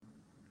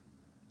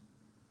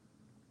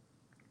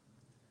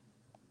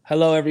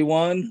Hello,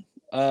 everyone.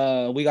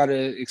 We got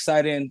an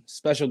exciting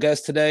special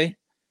guest today.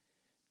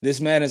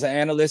 This man is an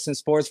analyst and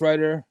sports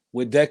writer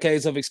with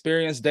decades of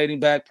experience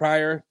dating back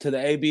prior to the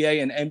ABA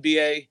and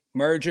NBA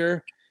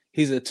merger.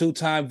 He's a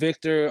two-time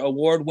Victor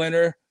Award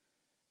winner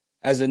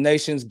as the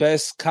nation's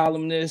best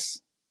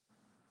columnist,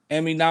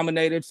 Emmy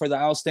nominated for the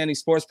Outstanding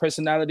Sports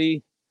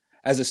Personality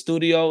as a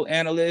studio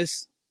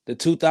analyst, the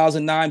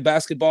 2009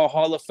 Basketball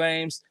Hall of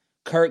Fame's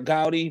Kurt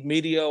Gowdy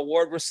Media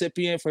Award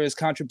recipient for his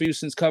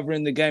contributions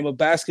covering the game of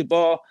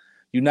basketball,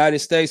 United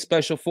States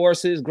Special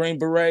Forces, Green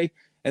Beret,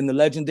 and the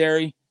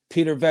legendary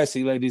Peter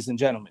Vecsey, ladies and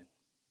gentlemen.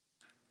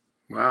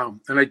 Wow.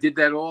 And I did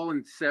that all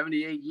in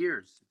 78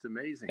 years. It's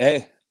amazing.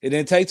 Hey, it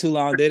didn't take too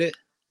long, did it?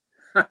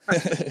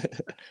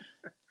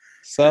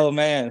 So,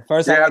 man,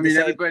 first yeah, I like mean,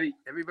 to say,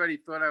 everybody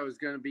thought I was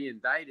going to be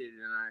indicted,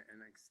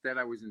 and instead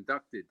I was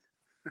inducted.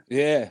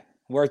 yeah,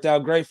 worked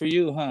out great for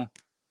you, huh?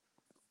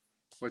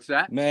 What's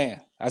that?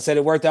 Man, I said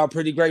it worked out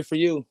pretty great for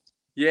you.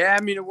 Yeah,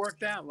 I mean, it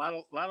worked out. A lot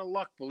of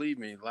luck, believe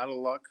me, a lot of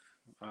luck.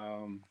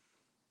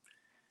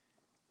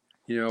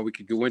 We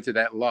could go into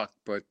that luck,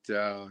 but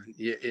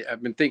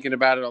I've been thinking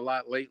about it a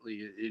lot lately.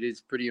 It is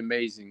pretty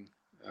amazing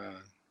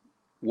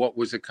what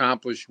was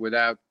accomplished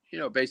without,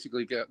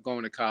 basically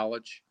going to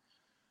college.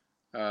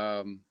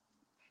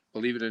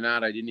 Believe it or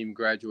not, I didn't even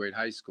graduate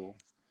high school,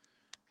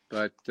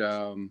 but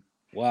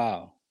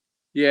wow.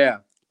 Yeah,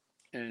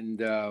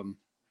 and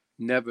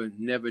never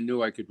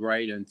knew I could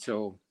write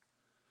until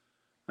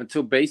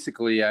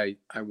basically I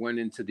went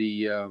into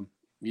the.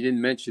 You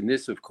didn't mention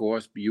this, of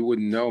course, but you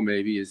wouldn't know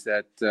maybe, is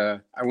that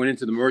I went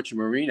into the Merchant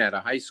Marine out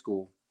of high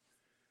school,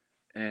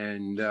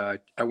 and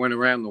I went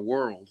around the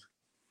world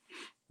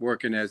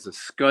working as a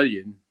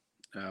scullion,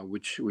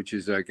 which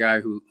is a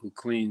guy who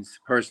cleans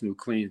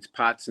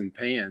pots and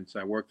pans.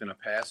 I worked on a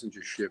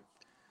passenger ship,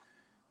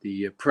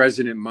 the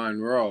President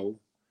Monroe,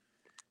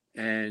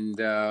 and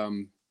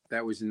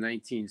that was in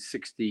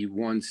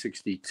 1961,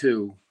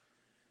 62.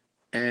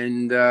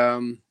 And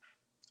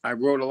I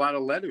wrote a lot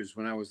of letters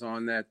when I was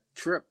on that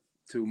trip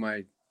to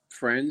my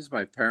friends,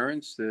 my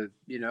parents. It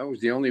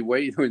was the only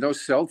way. There were no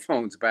cell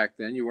phones back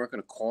then. You weren't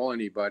going to call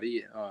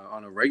anybody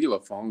on a regular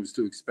phone. It was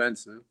too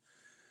expensive.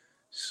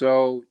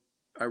 So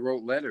I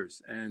wrote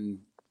letters, and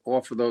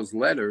off of those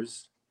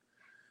letters,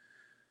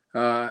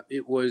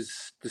 it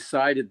was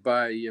decided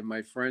by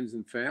my friends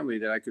and family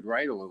that I could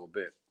write a little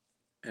bit.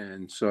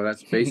 And so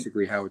that's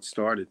basically how it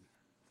started.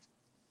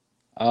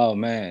 Oh,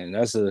 man,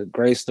 that's a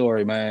great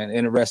story, man.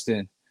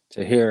 Interesting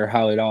to hear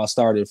how it all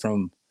started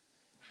from,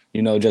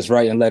 just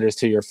writing letters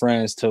to your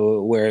friends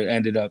to where it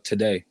ended up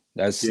today.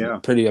 That's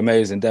pretty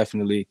amazing,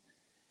 definitely.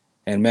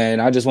 And, man,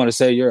 I just want to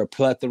say you're a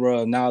plethora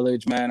of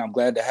knowledge, man. I'm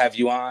glad to have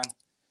you on.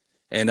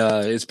 And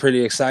it's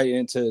pretty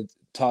exciting to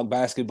talk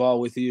basketball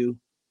with you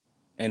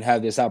and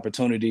have this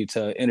opportunity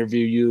to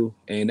interview you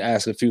and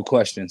ask a few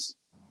questions.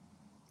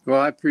 Well,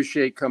 I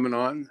appreciate coming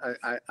on.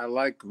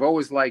 I've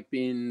always liked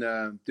being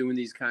doing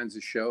these kinds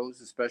of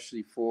shows,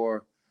 especially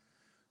for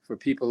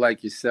people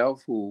like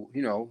yourself who,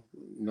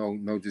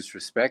 no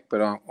disrespect,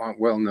 but aren't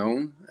well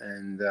known.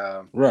 And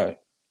right.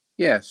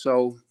 Yeah,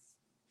 so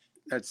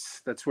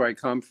that's where I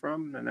come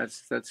from, and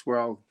that's where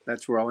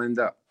I'll end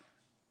up.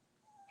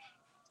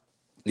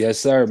 Yes,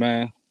 sir,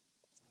 man.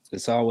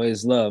 It's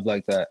always love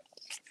like that.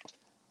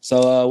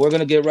 So we're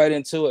gonna get right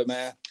into it,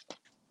 man.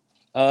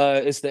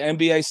 It's the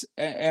NBA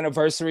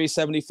anniversary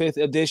 75th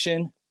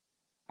edition.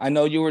 I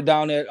know you were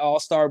down at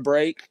All-Star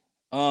break,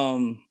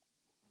 doing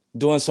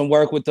some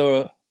work with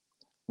the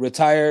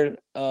Retired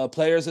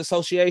Players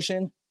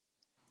Association,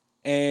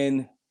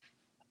 and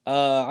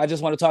I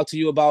just want to talk to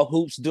you about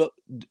Hoops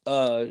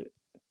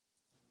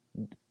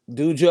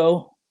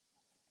Dujo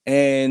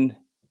and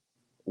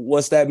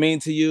what's that mean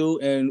to you,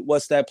 and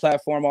what's that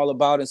platform all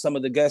about, and some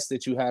of the guests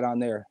that you had on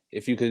there.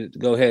 If you could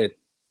go ahead.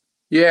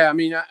 Yeah, I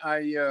mean,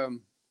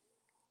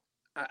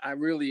 I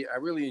really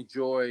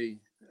enjoy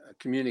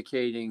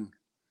communicating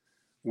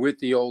with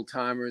the old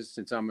timers,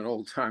 since I'm an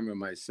old timer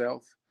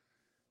myself.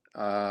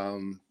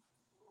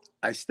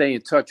 I stay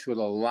in touch with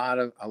a lot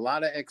of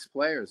ex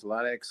players, a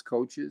lot of ex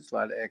coaches, a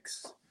lot of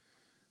ex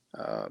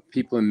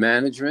people in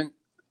management,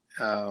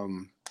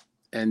 and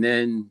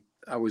then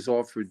I was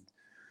offered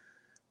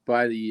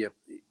by the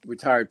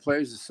Retired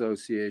Players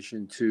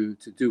Association to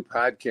do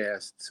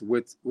podcasts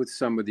with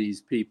some of these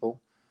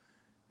people.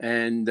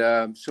 And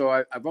so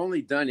I've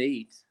only done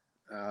 8.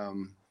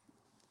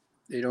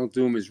 They don't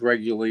do them as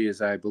regularly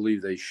as I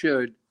believe they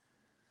should.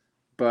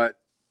 But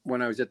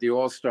when I was at the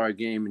All-Star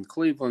game in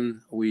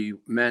Cleveland, we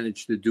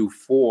managed to do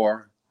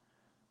 4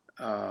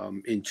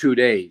 in 2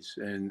 days.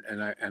 And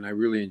I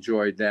really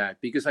enjoyed that,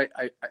 because I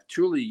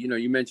truly,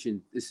 you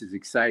mentioned this is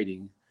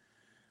exciting,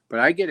 but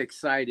I get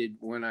excited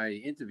when I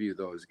interview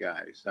those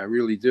guys. I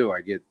really do.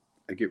 I get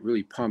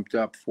really pumped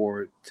up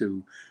for it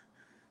to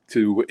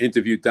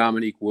interview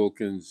Dominique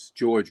Wilkins,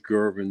 George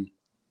Gervin,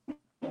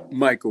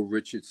 Michael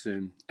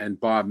Richardson, and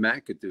Bob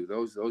McAdoo.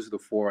 Those are the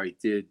 4 I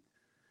did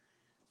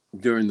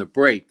during the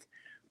break.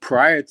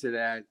 Prior to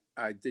that,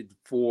 I did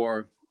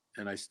 4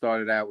 and I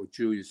started out with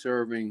Julius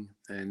Erving,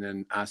 and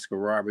then Oscar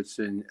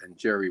Robertson and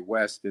Jerry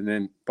West, and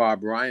then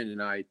Bob Ryan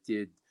and I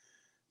did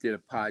a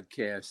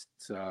podcast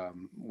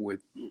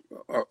with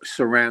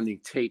surrounding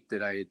tape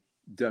that I had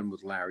done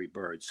with Larry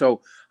Bird.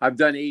 So I've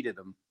done 8 of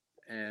them,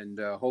 and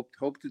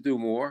hope to do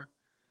more.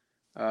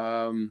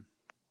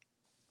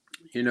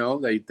 You know,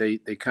 they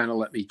kind of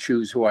let me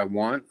choose who I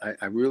want.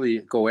 I really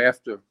go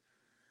after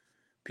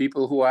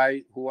people who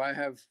I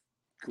have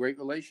great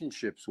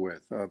relationships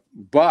with.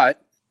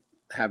 But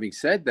having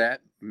said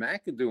that,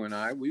 McAdoo and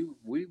I, we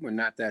were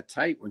not that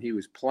tight when he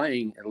was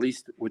playing, at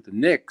least with the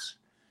Knicks.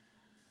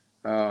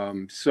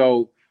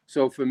 So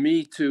for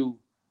me to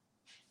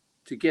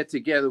get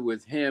together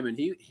with him, and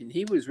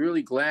he was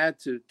really glad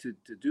to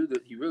do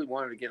that. He really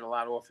wanted to get a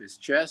lot off his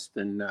chest,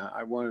 and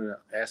I wanted to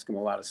ask him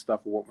a lot of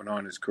stuff of what went on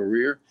in his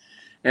career.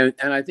 And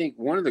I think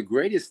one of the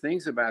greatest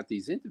things about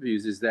these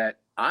interviews is that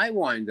I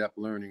wind up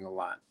learning a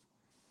lot.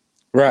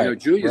 Right. You know,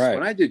 Julius, right.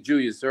 when I did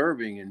Julius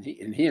Erving, and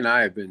he and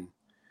I have been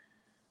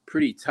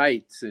pretty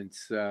tight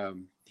since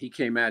he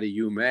came out of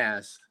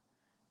UMass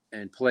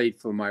and played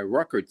for my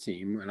Rucker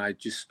team. And I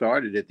just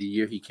started it the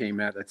year he came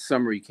out, that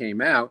summer he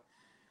came out.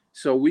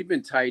 So we've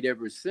been tight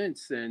ever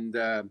since, and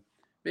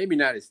maybe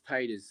not as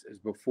tight as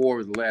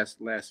before the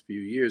last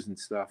few years and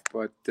stuff,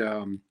 but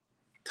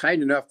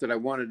tight enough that I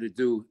wanted to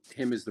do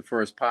him as the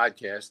first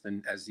podcast.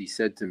 And as he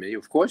said to me,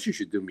 of course you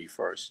should do me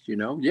first, you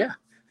know? Yeah.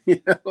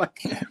 You know, like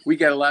we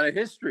got a lot of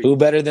history. Who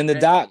better than the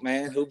Doc,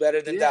 man? Who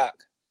better than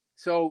Doc?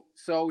 So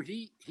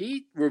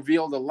he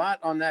revealed a lot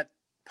on that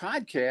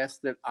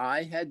podcast that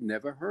I had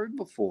never heard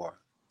before.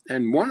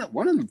 And one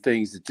of the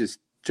things that just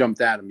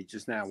jumped out at me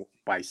just now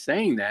by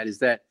saying that is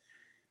that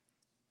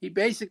he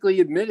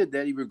basically admitted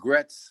that he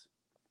regrets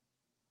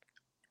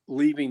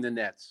leaving the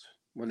Nets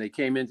when they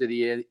came into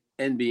the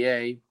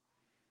NBA,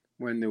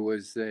 when there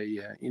was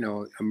a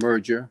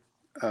merger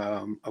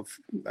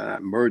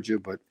not merger,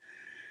 but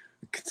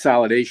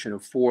consolidation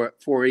of four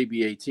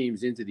ABA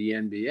teams into the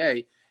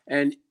NBA.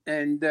 And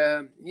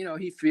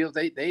he feels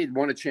they had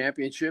won a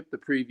championship the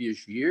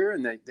previous year,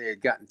 and they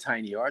had gotten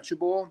Tiny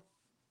Archibald,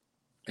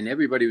 and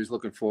everybody was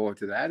looking forward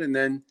to that. And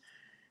then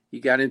he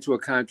got into a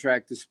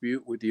contract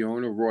dispute with the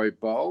owner, Roy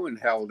Bowe, and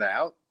held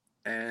out.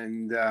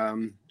 And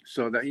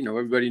so that,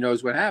 everybody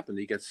knows what happened.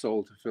 He got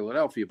sold to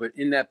Philadelphia. But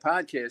in that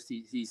podcast,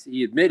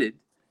 he admitted,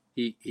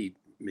 he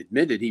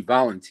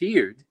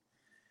volunteered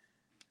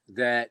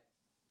that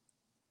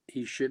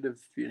he should have,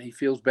 he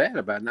feels bad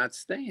about not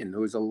staying. There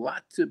was a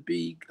lot to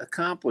be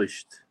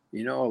accomplished,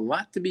 a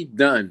lot to be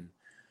done,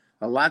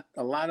 a lot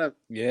of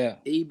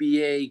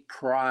ABA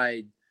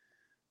pride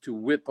to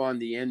whip on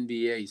the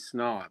NBA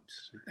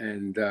snobs,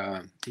 and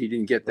he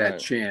didn't get that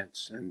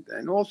chance.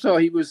 And also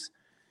he wasn't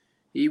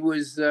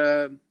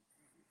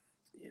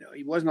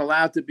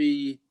allowed to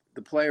be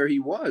the player he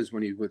was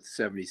when he was with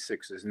the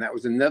 76ers, and that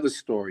was another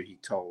story he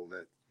told,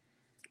 that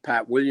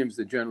Pat Williams,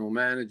 the general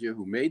manager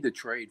who made the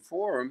trade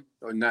for him,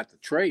 or not the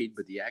trade,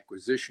 but the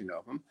acquisition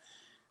of him,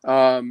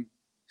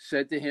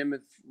 said to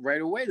him right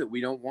away that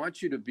we don't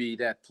want you to be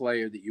that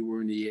player that you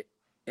were in the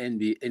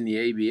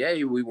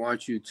ABA. We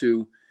want you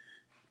to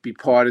be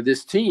part of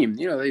this team.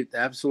 They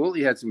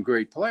absolutely had some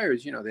great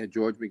players. They had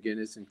George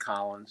McGinnis and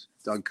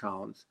Doug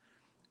Collins.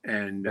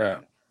 And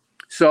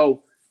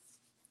so,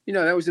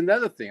 that was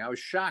another thing. I was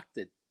shocked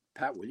that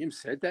Pat Williams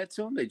said that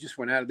to him. They just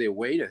went out of their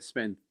way to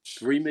spend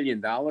 $3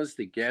 million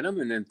to get him,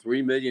 and then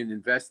 $3 million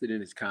invested in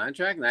his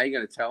contract. Now you're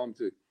going to tell him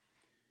to,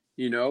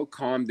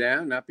 calm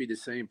down, not be the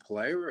same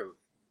player, or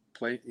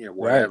play,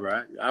 whatever.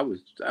 Right. I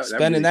was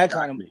spending that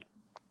really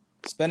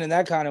spending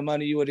that kind of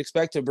money. You would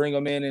expect to bring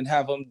him in and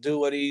have him do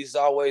what he's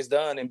always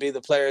done and be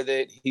the player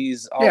that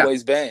he's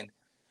always been.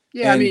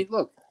 Yeah, and, I mean,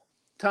 look,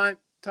 time.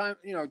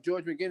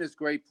 George McGinnis,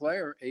 great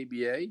player,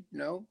 ABA,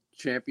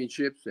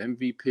 championships,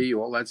 MVP,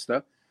 all that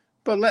stuff.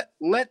 But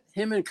let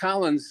him and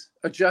Collins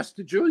adjust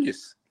to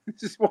Julius.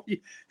 This is what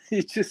he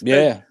just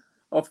spent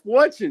a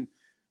fortune.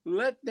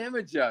 Let them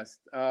adjust.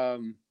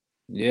 Kevin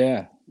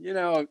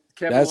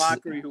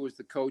Lockery, who was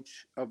the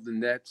coach of the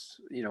Nets,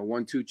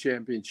 won 2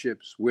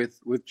 championships with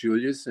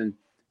Julius, and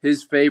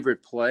his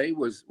favorite play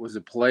was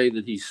a play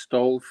that he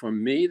stole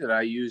from me that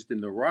I used in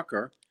the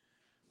Rucker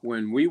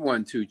when we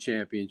won 2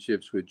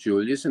 championships with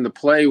Julius. And the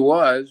play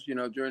was,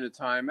 during the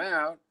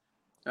timeout,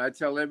 I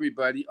tell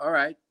everybody, all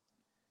right,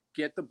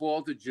 get the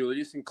ball to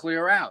Julius and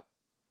clear out.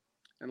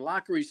 And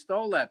Lockery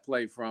stole that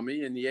play from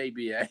me in the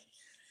ABA.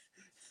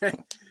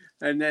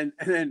 and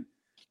then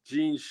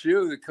Gene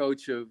Shue, the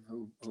coach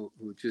who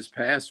just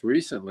passed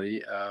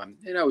recently,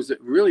 was a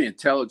really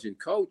intelligent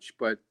coach,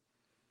 but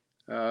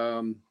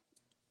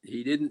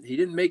he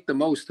didn't make the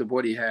most of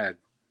what he had.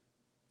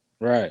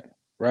 Right.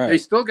 They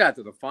still got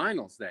to the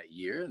finals that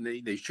year, and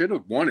they should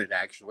have won it,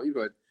 actually,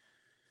 but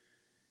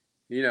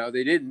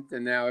they didn't.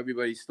 And now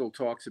everybody still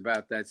talks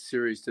about that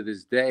series to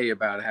this day,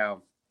 about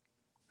how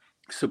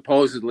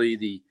supposedly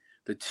the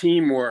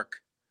teamwork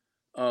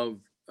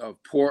of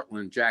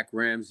Portland, Jack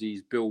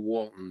Ramsey's, Bill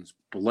Walton's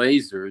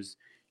Blazers,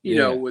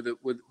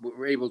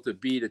 were able to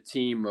beat a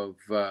team of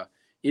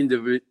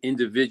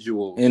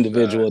individuals,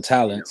 Individual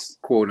talents.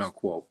 quote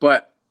unquote.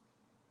 But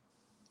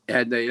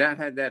had they not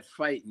had that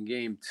fight in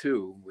game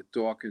 2 with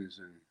Dawkins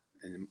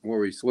and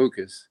Maurice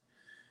Lucas,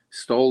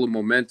 stole the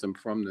momentum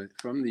from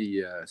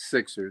the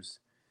Sixers,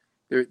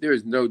 there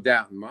is no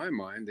doubt in my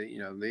mind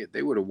that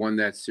they would have won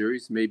that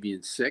series maybe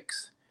in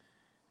 6,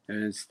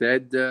 and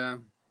instead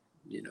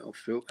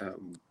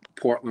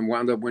Portland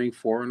wound up winning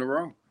 4 in a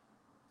row.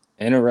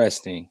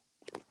 Interesting.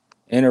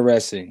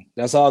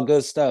 That's all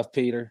good stuff,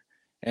 Peter.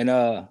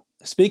 And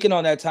speaking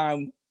on that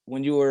time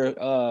when you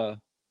were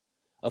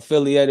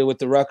affiliated with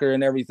the Rucker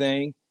and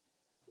everything,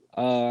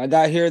 I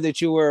got here that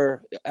you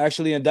were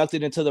actually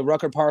inducted into the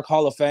Rucker Park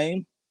Hall of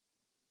Fame.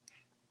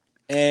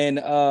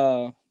 And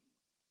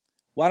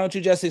why don't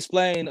you just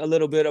explain a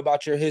little bit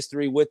about your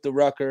history with the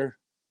Rucker?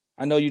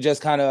 I know you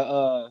just kind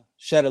of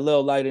shed a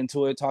little light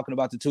into it, talking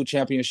about the 2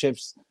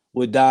 championships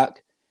with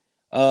Doc.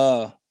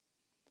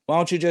 Why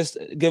don't you just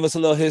give us a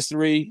little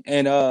history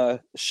and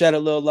shed a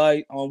little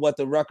light on what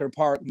the Rucker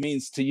Park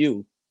means to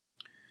you?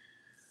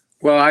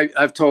 Well,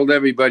 I've told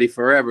everybody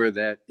forever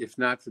that if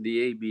not for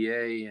the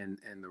ABA and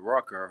the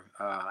Rucker,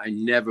 I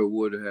never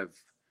would have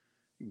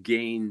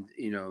gained,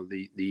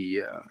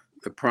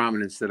 the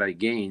prominence that I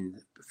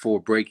gained for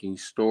breaking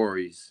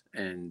stories,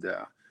 and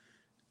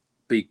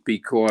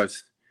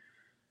because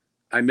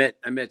I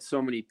met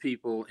so many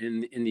people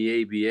in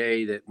the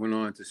ABA that went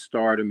on to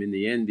stardom in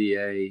the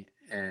NBA,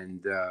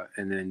 and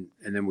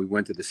then we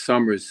went to the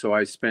summers. So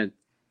I spent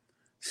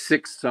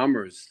 6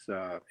 summers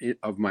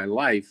of my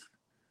life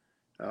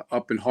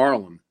up in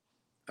Harlem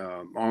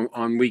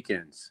on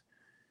weekends,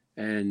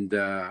 and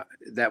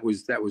that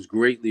was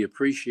greatly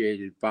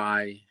appreciated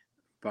by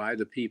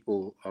the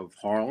people of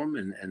Harlem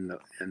and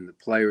the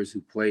players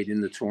who played in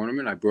the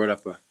tournament. I brought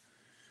up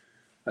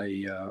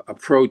a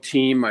pro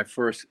team my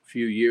first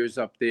few years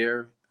up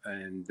there,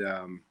 and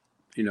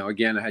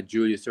again, I had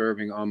Julius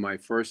Erving on my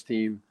first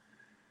team,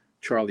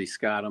 Charlie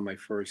Scott on my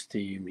first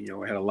team. We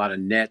had a lot of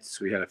Nets,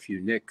 we had a few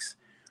Knicks.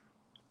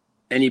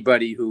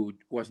 Anybody who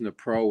wasn't a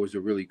pro was a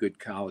really good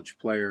college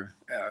player,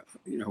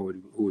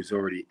 who was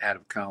already out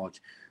of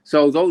college.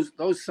 So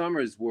those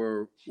summers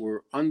were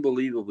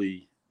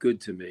unbelievably good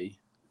to me,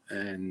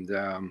 and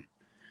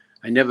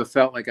I never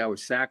felt like I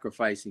was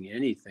sacrificing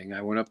anything.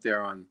 I went up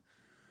there on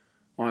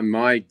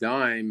my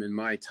dime and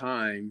my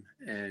time,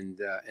 and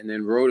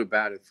then wrote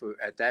about it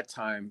at that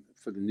time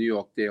for the New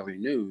York Daily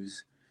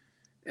News,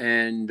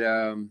 and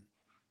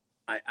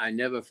I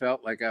never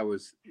felt like I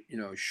was,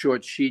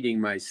 short sheeting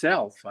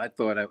myself. I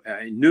thought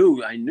I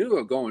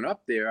knew going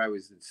up there. I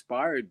was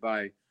inspired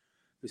by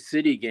the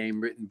City Game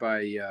written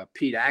by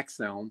Pete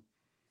Axelm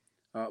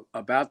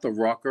about the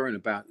Rucker and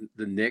about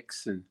the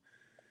Knicks, and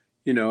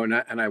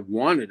and I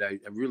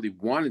really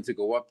wanted to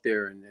go up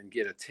there and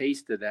get a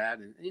taste of that,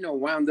 and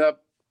wound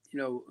up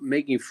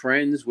making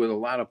friends with a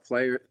lot of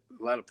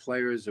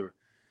players or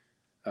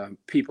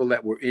people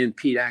that were in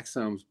Pete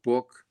Axelm's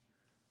book.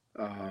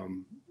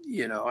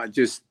 I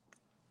just,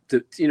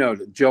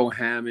 Joe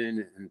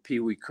Hammond and Pee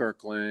Wee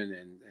Kirkland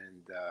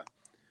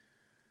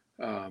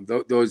and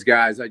those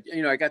guys. I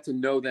got to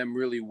know them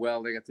really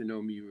well. They got to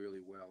know me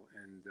really well,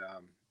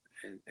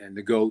 and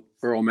the GOAT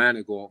Earl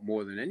Manigault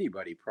more than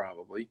anybody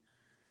probably.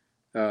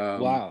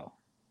 Wow!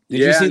 Did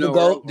you see the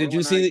GOAT? Did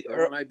you see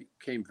Earl and I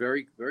became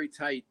very, very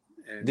tight.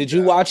 And, did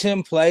you watch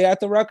him play at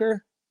the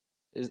Rucker?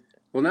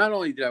 Well, not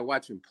only did I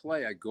watch him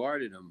play, I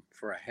guarded him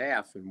for a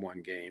half in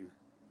one game.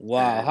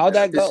 Wow, and how'd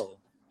that go?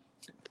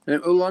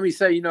 And let me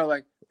say,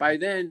 by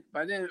then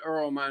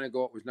Earl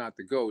Manigault was not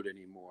the GOAT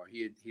anymore.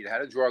 He'd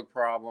had a drug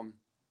problem.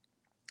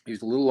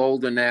 He's a little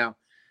older now.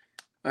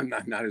 I'm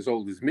not as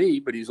old as me,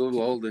 but he's a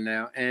little older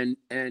now. And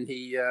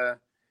he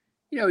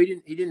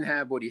he didn't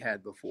have what he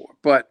had before.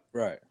 But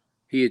right.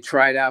 He had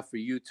tried out for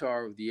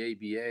Utah of the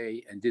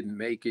ABA and didn't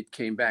make it.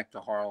 Came back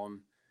to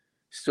Harlem.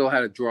 Still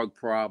had a drug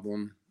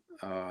problem.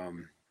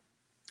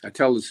 I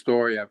tell the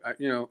story.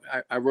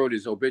 I wrote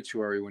his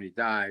obituary when he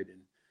died,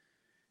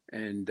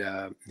 and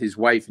his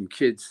wife and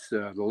kids.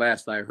 The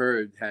last I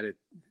heard, had it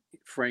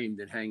framed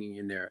and hanging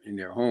in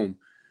their home.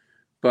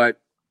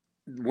 But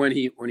when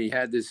he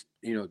had this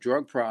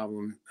drug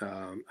problem,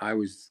 I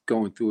was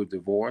going through a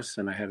divorce,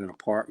 and I had an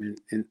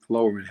apartment in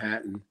Lower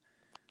Manhattan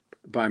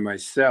by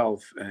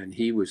myself, and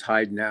he was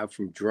hiding out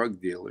from drug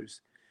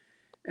dealers.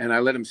 And I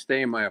let him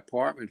stay in my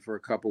apartment for a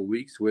couple of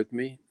weeks with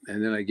me.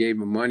 And then I gave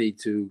him money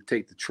to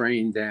take the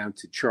train down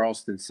to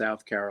Charleston,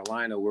 South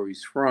Carolina, where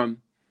he's from.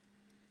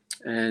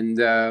 And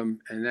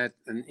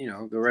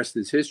the rest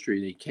is history.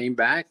 And he came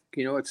back,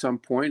 at some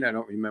point, I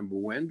don't remember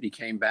when, but he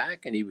came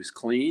back and he was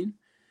clean.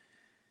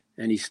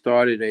 And he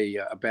started the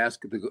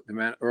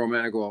Earl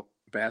Manigault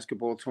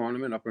basketball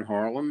tournament up in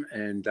Harlem.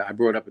 And I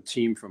brought up a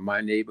team from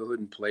my neighborhood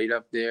and played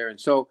up there. And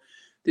so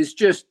there's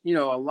just,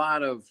 a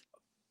lot of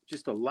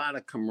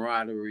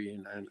camaraderie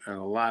and a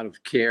lot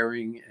of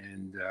caring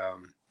and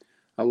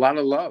a lot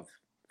of love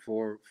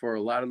for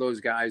a lot of those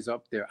guys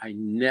up there. I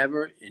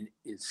never in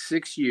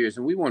 6 years,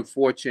 and we won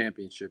 4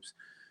 championships,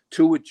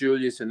 2 with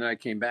Julius, and then I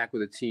came back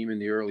with a team in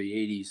the early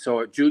 80s.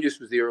 So Julius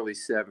was the early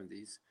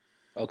 70s.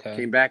 Okay.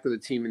 Came back with a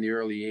team in the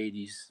early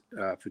 80s.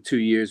 For 2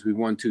 years, we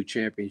won 2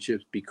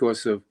 championships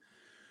because of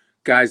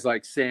guys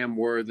like Sam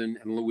Worthen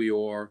and Louis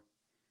Orr.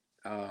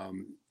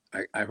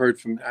 I heard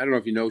from, I don't know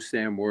if you know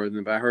Sam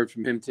Worthen, but I heard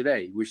from him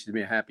today. He wishes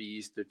me a happy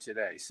Easter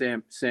today.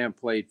 Sam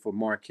played for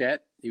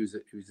Marquette. He was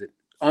an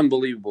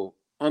unbelievable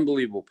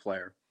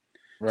player.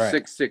 Right.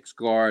 6'6"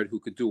 guard who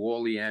could do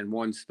all the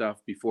N1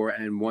 stuff before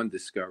N1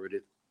 discovered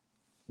it.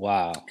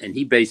 Wow. And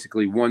he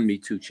basically won me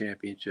 2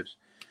 championships.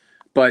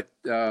 But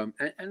and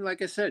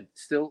like I said,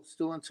 still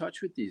in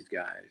touch with these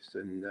guys.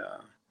 And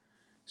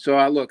so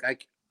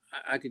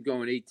I could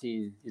go in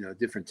 18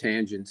 different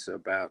tangents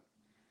about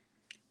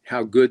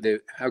how good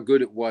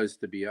it was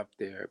to be up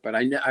there. But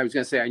I was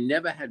gonna say I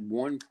never had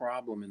one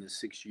problem in the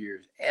 6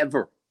 years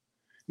ever,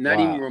 not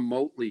even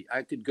remotely.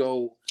 I could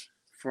go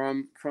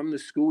from the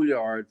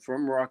schoolyard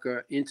from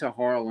Rucker into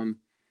Harlem,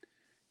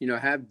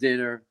 have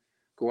dinner,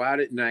 go out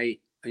at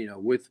night,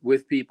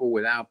 with people,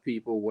 without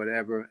people,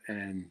 whatever,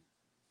 and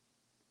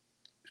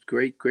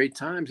great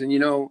times. And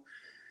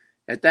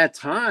at that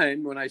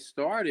time when I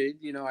started,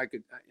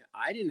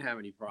 I didn't have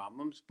any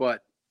problems.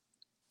 But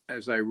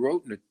as I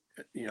wrote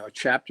in a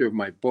chapter of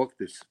my book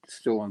that's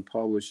still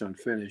unpublished,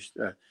 unfinished,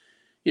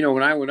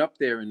 when I went up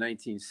there in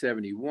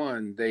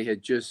 1971, they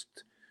had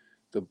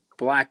the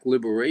Black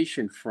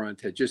Liberation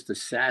Front had just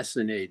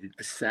assassinated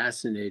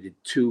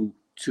two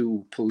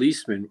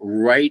policemen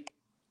right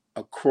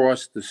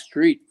across the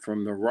street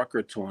from the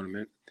Rucker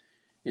tournament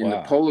in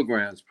the Polo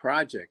Grounds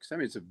projects. I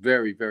mean, it's a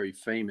very, very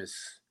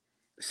famous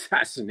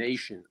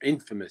assassination,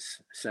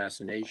 infamous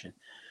assassination.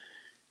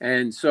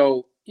 And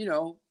so,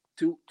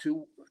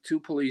 two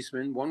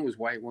policemen, one was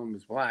white, one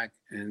was black.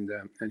 And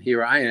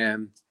here I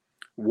am,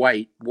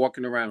 white,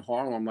 walking around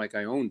Harlem like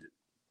I owned it.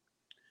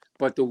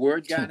 But the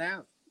word got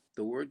out.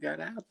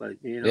 Like,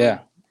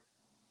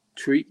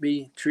 treat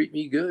me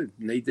good.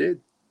 And they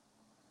did.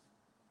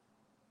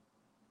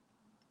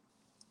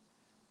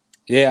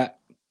 Yeah.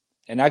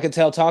 And I can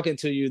tell talking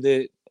to you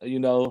that,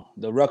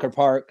 the Rucker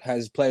Park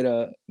has played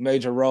a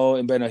major role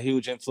and been a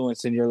huge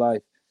influence in your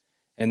life.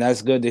 And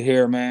that's good to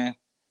hear, man.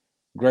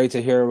 Great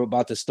to hear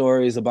about the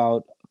stories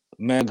about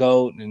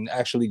Manigault and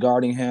actually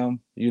guarding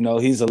him.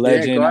 He's a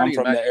legend. I'm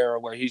from the era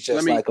where he's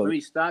just let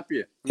me stop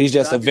you. He's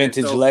just a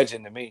vintage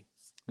legend to me.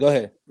 Go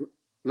ahead.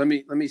 Let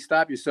me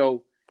stop you.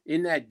 So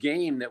in that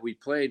game that we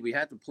played, we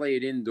had to play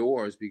it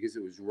indoors because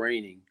it was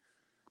raining.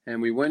 And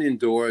we went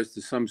indoors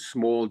to some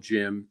small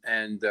gym,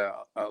 and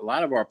a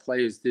lot of our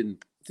players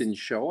didn't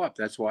show up.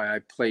 That's why I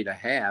played a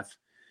half.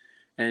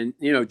 And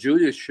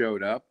Julius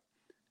showed up,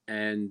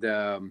 and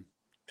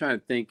trying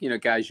to think,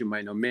 guys you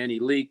might know, Manny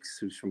Leaks,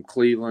 who's from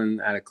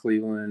Cleveland, out of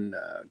Cleveland.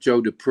 Joe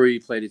Dupree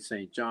played at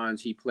St.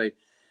 John's. He played,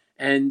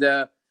 and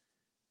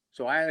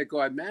so I had to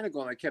go at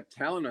Manigault, and I kept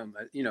telling him,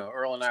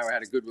 Earl and I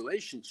had a good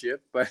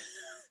relationship, but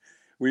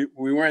we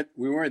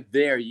weren't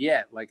there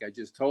yet, like I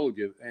just told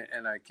you.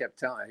 And I kept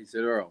telling him, he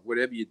said, Earl,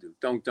 whatever you do,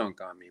 don't dunk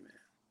on me, man.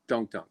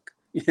 Don't dunk.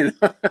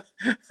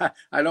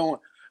 I don't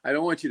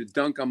want you to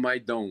dunk on my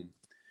dome.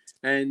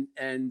 And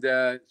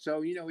so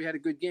we had a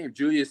good game.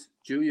 Julius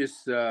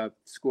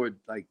scored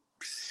like,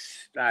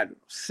 I don't know,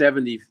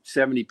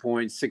 70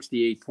 points,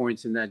 68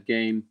 points in that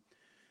game.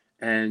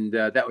 And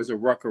that was a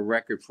Rucker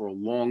record for a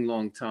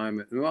long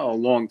time. Well, a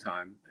long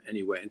time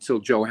anyway, until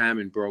Joe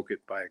Hammond broke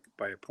it by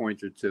a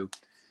point or two.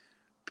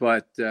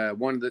 But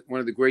one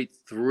of the great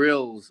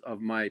thrills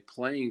of my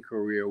playing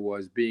career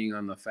was being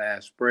on the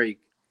fast break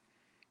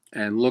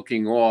and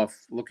looking off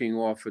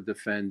a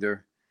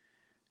defender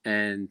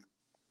and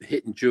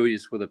hitting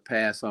Julius with a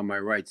pass on my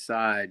right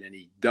side, and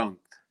he dunked.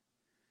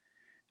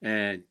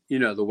 And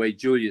the way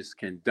Julius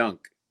can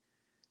dunk,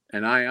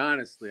 and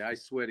I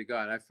swear to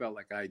God, I felt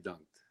like I dunked.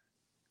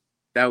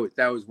 That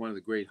was one of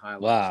the great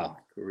highlights of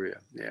my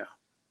career. Yeah.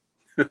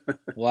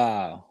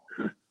 Wow.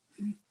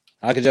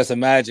 I could just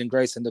imagine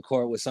gracing the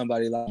court with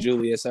somebody like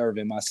Julius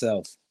Erving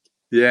myself.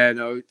 Yeah,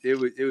 no,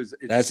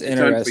 it's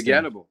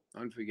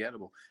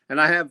unforgettable.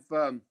 And I have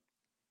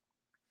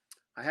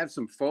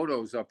some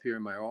photos up here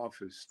in my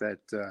office that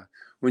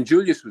when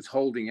Julius was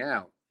holding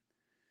out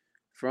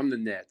from the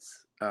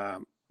Nets,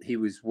 he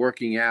was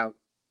working out,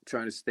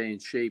 trying to stay in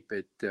shape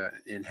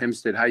in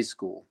Hempstead High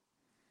School,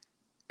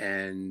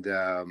 and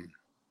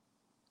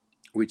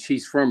which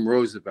he's from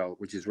Roosevelt,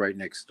 which is right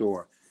next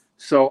door.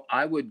 So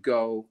I would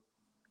go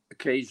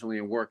occasionally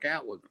and work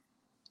out with him.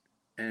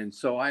 And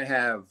so I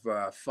have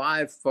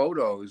 5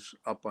 photos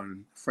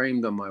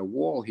framed on my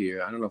wall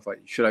here. I don't know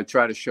should I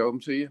try to show them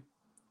to you?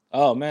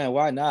 Oh man,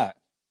 why not?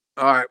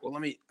 All right, well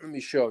let me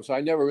show them. So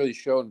I never really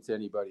showed them to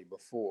anybody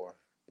before,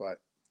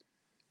 but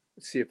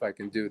let's see if I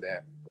can do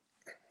that.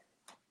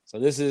 So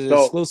this is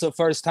exclusive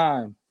first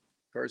time.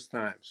 First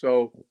time.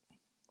 So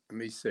let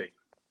me see.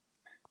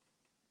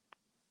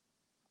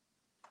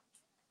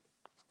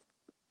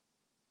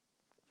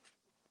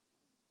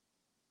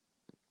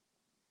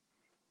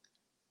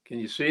 Can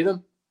you see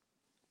them?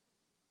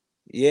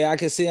 Yeah, I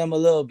can see them a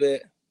little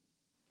bit.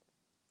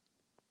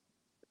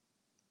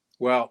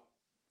 Well,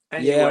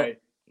 anyway,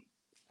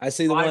 I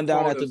see the one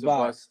down at the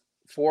bottom.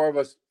 4 of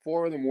us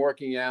four of them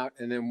working out,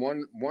 and then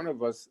one of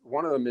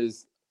them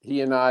is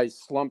he and I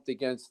slumped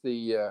against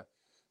the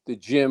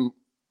gym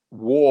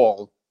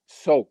wall,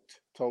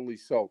 totally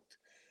soaked.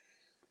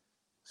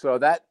 So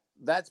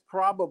that's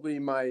probably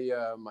my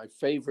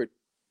favorite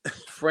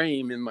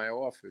frame in my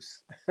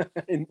office.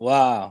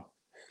 Wow,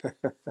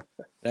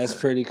 that's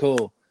pretty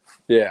cool.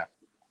 Yeah.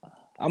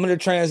 I'm gonna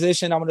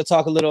transition. I'm gonna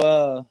talk a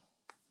little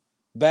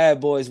Bad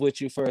Boys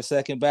with you for a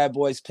second. Bad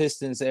Boys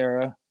Pistons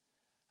era.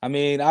 I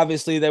mean,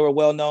 obviously they were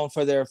well known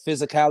for their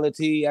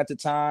physicality at the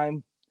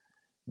time.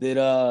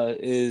 That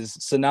is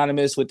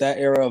synonymous with that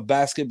era of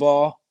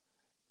basketball.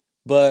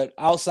 But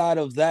outside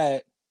of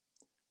that,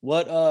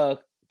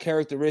 what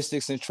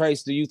characteristics and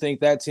traits do you think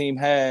that team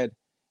had,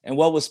 and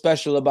what was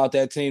special about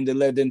that team that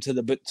led them to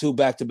the two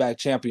back-to-back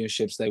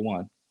championships they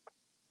won?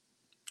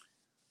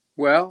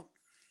 Well,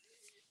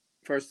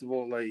 first of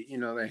all, they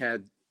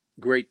had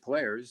great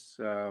players.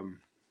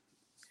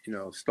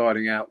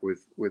 Starting out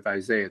with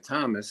Isiah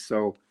Thomas,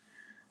 so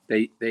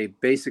they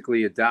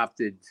basically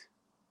adopted,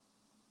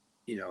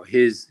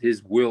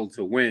 his will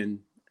to win,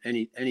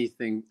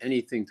 anything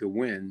to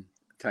win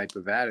type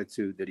of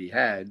attitude that he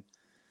had.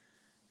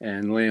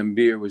 And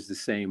Lambeer was the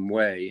same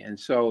way. And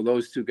so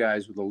those two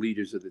guys were the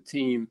leaders of the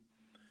team.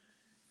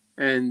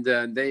 And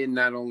they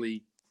not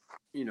only,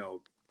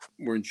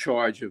 were in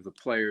charge of the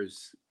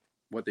players,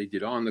 what they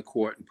did on the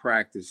court and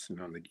practice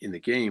and in the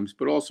games,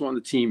 but also on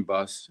the team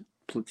bus,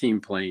 team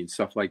plane,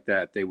 stuff like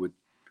that. They would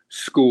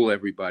school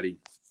everybody.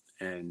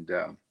 And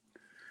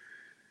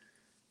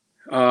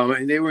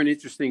they were an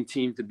interesting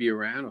team to be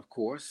around, of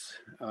course.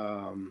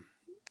 A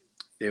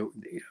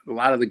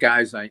lot of the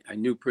guys I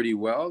knew pretty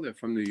well. They're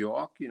from New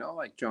York,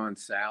 like John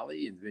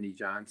Sally and Vinnie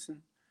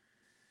Johnson.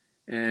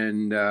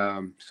 And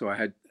so I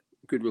had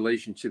good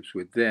relationships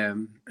with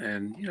them.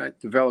 And, I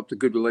developed a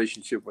good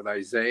relationship with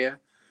Isiah.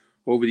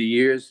 Over the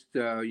years,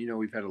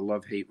 we've had a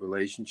love-hate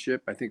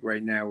relationship. I think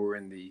right now we're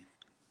in the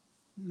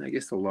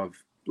love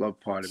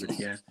part of it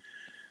again.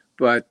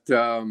 But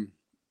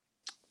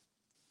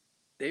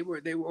they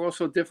were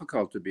also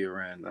difficult to be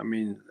around. I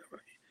mean,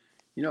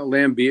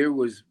 Lambeer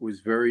was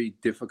very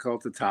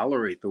difficult to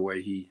tolerate the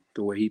way he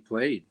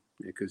played,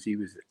 because he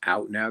was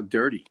out and out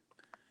dirty,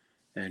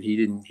 and he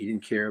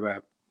didn't care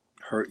about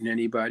hurting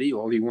anybody.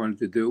 All he wanted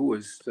to do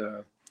was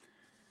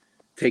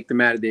take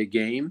them out of their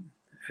game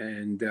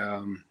and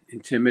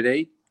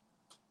intimidate.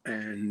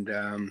 And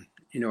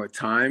at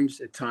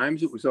times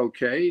it was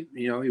okay.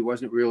 He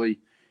wasn't really,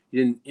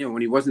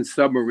 when he wasn't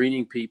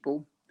submarining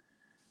people.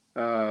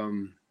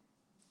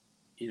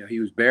 He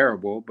was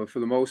bearable, but for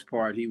the most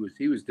part, he was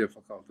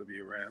difficult to be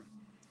around.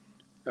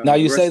 Now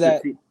you say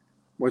that.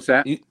 What's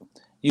that?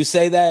 You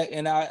say that,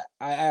 and I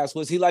asked,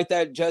 was he like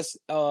that just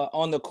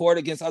on the court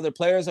against other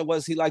players, or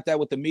was he like that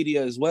with the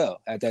media as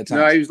well at that time?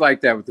 No, he was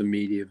like that with the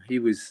media. He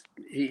would.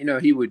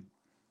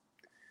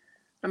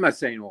 I'm not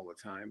saying all the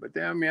time, but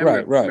I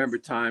remember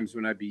times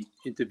when I'd be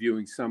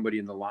interviewing somebody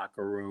in the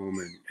locker room,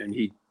 and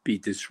he'd be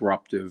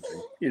disruptive,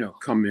 and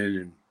come in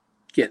and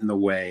get in the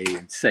way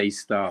and say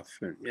stuff,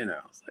 and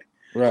it's like.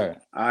 Right.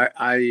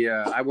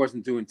 I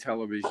wasn't doing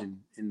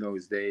television in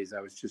those days.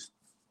 I was just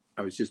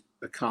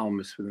a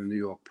columnist for the New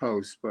York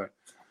Post. But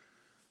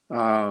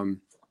I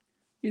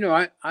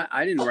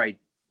didn't write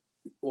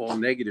all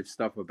negative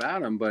stuff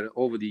about him. But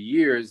over the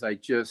years, I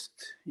just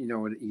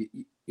you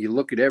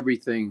look at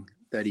everything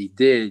that he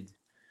did,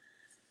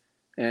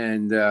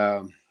 and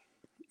or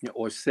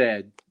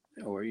said,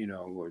 or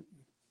or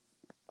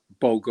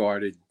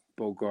bogarted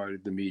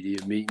the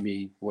media,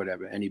 me,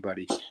 whatever,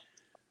 anybody.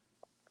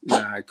 No,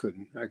 I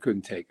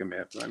couldn't take him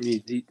after. I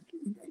mean,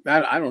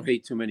 I don't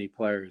hate too many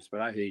players,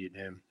 but I hated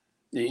him,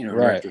 in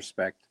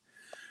retrospect.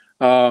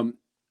 But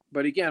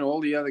again,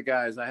 all the other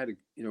guys, I had a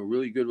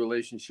really good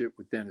relationship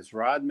with Dennis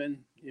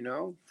Rodman,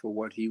 for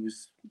what he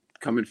was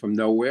coming from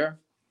nowhere.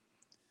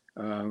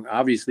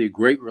 Obviously, a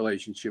great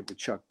relationship with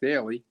Chuck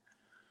Daly.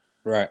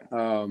 Right.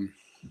 I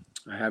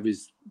have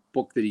his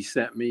book that he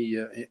sent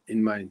me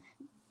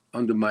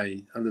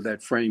under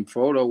that framed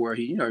photo, where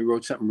he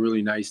wrote something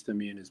really nice to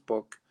me in his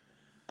book.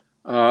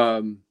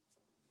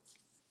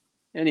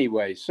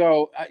 Anyway,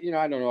 so I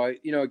don't know.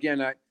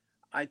 Again,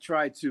 I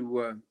try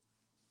to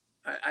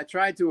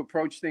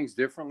approach things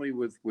differently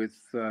with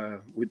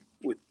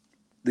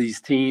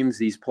these teams,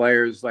 these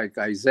players like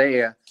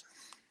Isiah.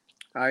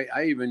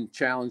 I even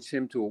challenged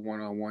him to a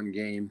one-on-one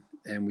game,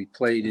 and we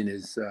played in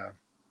his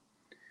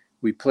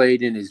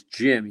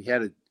gym. He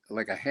had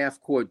a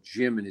half-court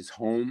gym in his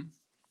home.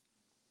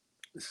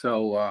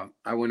 So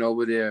I went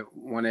over there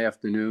one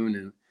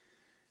afternoon,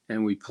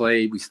 and we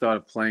played. We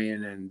started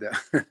playing, and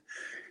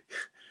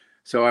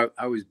so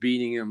I was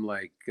beating him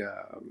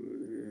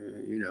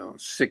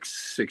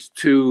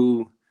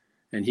 6'2",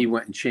 and he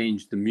went and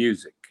changed the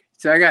music.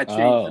 So I got to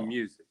change the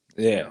music.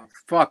 Yeah.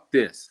 Fuck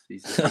this. He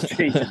said, I'm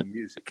changing the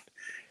music.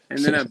 And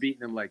then I'm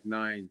beating him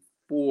 9-4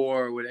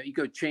 or whatever. He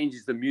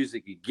changes the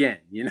music again,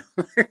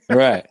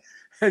 Right.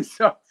 And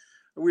so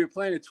we were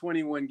playing a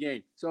 21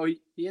 game. So he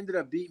ended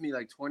up beating me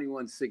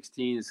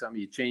 21-16 or something.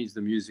 He changed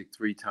the music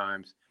 3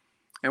 times.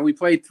 and we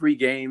played 3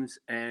 games.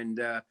 And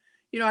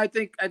I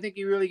think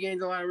he really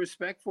gained a lot of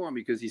respect for him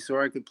because he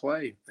saw I could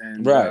play.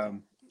 And Right.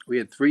 we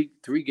had three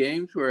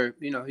games where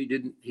he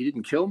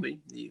didn't kill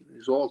me. He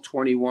was all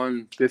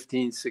 21,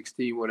 15,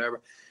 16,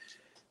 whatever.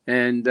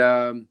 And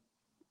so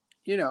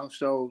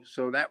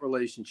that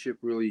relationship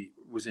really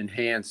was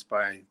enhanced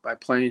by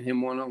playing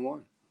him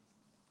one-on-one.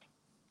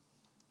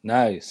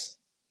 Nice.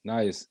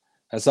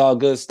 That's all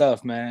good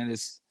stuff, man.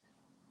 It's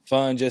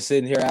fun just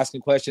sitting here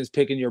asking questions,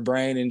 picking your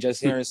brain, and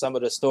just hearing some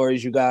of the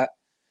stories you got.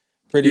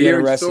 Pretty You're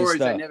hearing interesting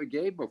stories I stuff. never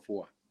gave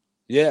before.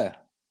 Yeah,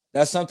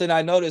 that's something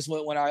I noticed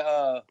when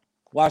I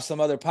watched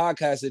some other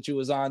podcasts that you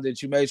was on,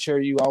 that you made sure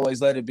you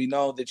always let it be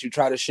known that you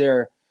try to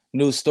share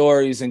new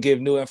stories and give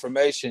new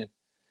information.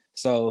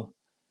 So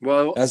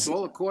Well, that's it's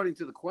all according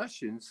to the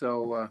question.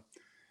 So,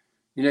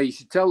 you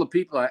should tell the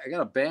people I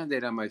got a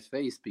Band-Aid on my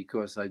face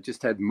because I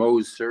just had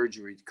Mohs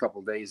surgery a couple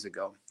of days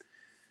ago.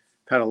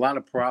 I've had a lot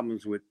of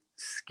problems with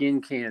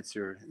skin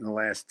cancer in the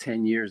last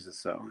 10 years or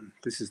so. And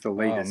this is the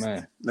latest. Oh,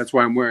 man. That's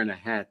why I'm wearing a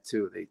hat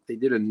too. They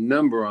did a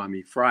number on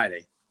me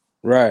Friday.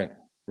 Right.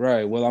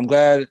 Well, I'm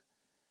glad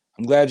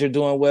you're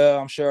doing well.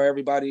 I'm sure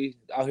everybody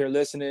out here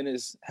listening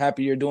is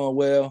happy you're doing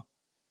well.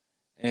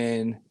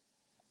 And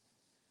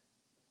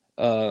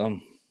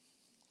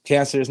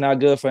cancer is not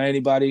good for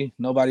anybody.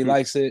 Nobody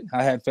likes it.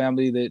 I had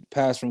family that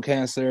passed from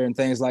cancer and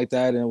things like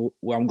that. And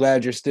I'm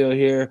glad you're still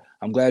here.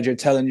 I'm glad you're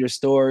telling your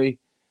story.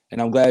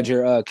 And I'm glad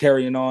you're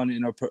carrying on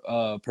in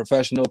a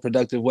professional,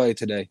 productive way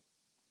today.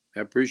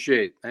 I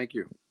appreciate it. Thank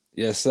you.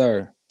 Yes,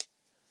 sir.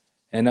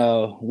 And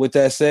with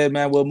that said,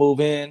 man, we'll move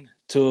in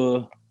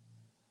to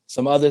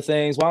some other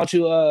things. Why don't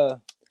you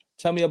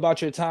tell me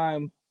about your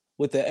time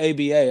with the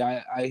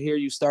ABA? I hear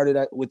you started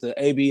with the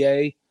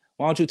ABA.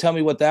 Why don't you tell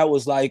me what that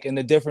was like and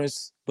the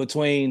difference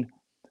between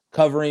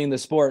covering the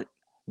sport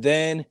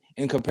then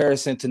in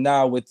comparison to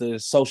now with the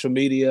social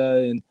media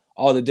and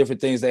all the different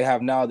things they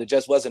have now that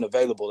just wasn't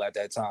available at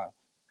that time?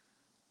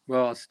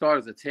 Well, I'll start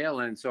at the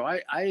tail end. So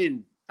I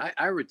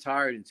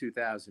retired in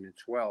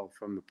 2012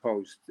 from the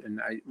Post,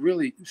 and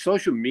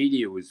social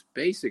media was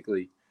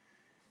basically,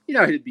 it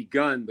had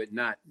begun, but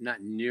not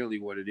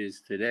nearly what it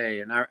is today.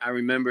 And I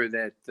remember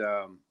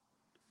that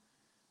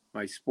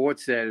my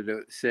sports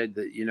editor said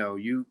that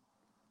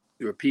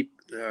there were people,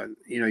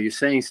 you're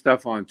saying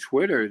stuff on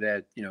Twitter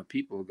that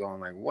people are going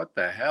like, what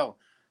the hell?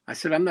 I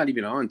said, I'm not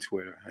even on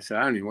Twitter. I said,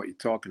 I don't even know what you're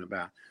talking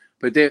about.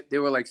 But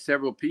there were like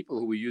several people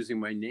who were using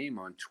my name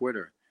on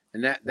Twitter.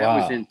 And that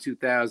was in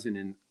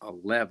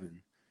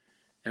 2011.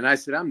 And I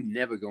said, I'm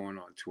never going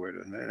on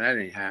Twitter. That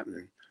ain't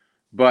happening.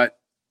 But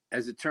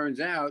as it turns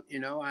out,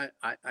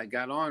 I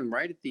got on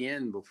right at the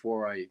end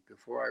before I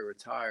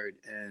retired.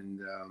 And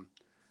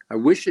I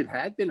wish it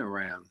had been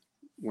around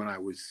when I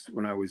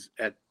was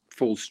at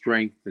full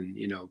strength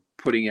and,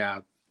 putting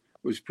out,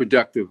 was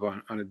productive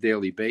on a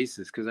daily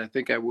basis, because I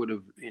think I would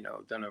have,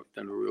 done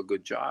a real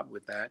good job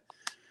with that.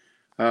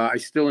 I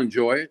still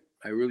enjoy it.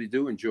 I really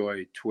do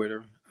enjoy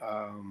Twitter.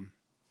 I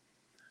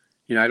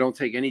don't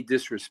take any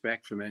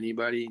disrespect from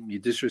anybody. You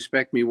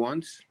disrespect me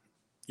once,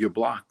 you're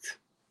blocked.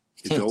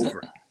 It's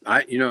over.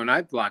 And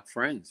I block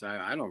friends.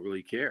 I don't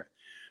really care,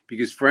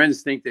 because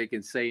friends think they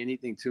can say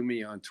anything to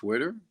me on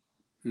Twitter.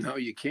 No,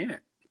 you can't.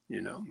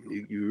 You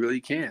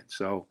really can't.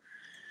 So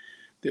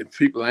the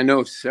people, I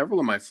know several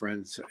of my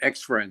friends,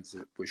 ex-friends,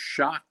 that were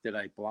shocked that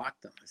I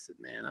blocked them. I said,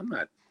 man, I'm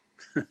not.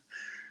 You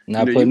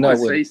want to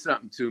say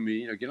something to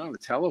me, get on the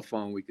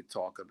telephone, we could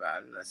talk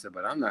about it. I said,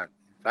 but I'm not.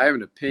 If I have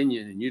an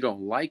opinion and you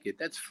don't like it,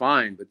 that's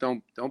fine, but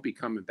don't be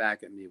coming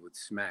back at me with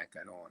smack.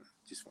 I don't want to.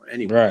 Just want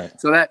anyway. Right.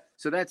 So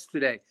that's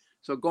today.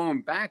 So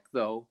going back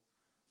though,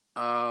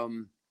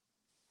 the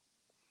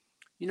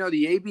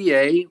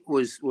ABA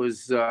was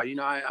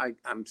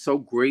I'm so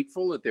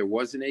grateful that there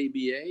was an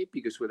ABA,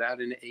 because without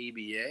an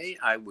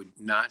ABA, I would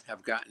not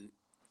have gotten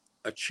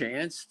a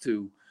chance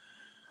to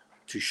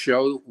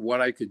show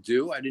what I could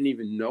do. I didn't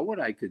even know what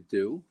I could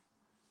do.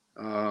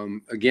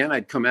 Again,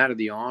 I'd come out of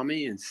the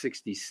Army in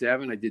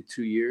 67. I did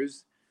 2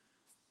 years,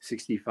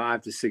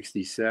 65 to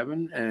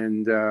 67.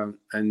 And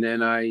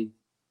then I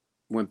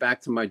went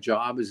back to my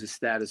job as a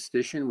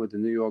statistician with the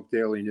New York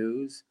Daily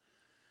News.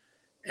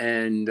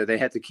 And they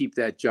had to keep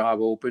that job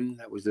open.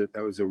 That was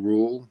a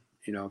rule.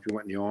 If you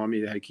went in the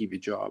Army, they had to keep your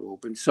job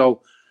open.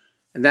 So,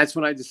 and that's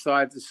when I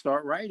decided to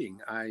start writing.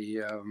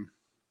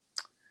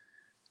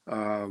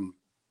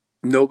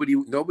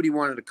 Nobody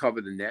wanted to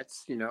cover the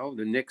Nets.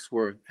 The Knicks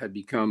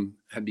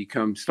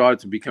started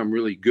to become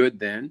really good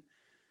then.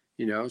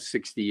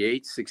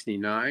 68,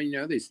 69.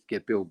 They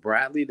get Bill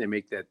Bradley. They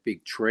make that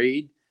big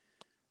trade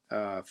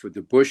for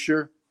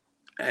DeBusschere,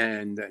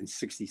 and in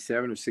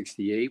 67 or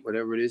 68,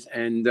 whatever it is.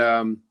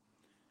 And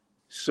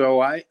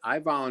so I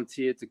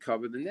volunteered to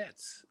cover the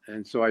Nets.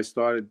 And so I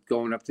started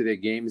going up to their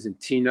games in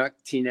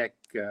Teaneck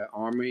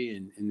Armory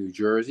in New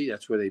Jersey.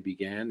 That's where they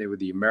began. They were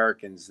the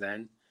Americans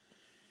then.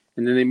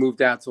 And then they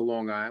moved out to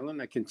Long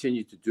Island. I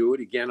continued to do it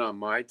again on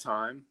my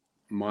time,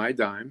 my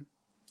dime,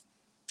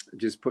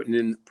 just putting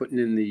in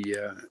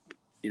the,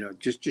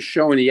 just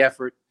showing the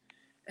effort.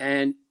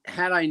 And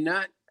had I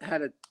not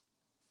had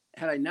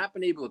I not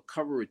been able to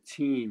cover a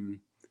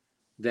team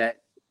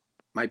that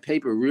my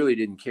paper really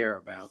didn't care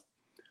about,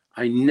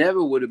 I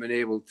never would have been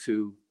able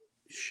to,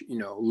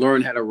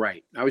 learn how to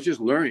write. I was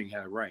just learning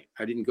how to write.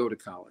 I didn't go to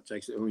college. I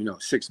said,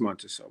 6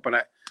 months or so,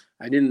 but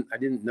I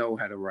didn't know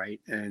how to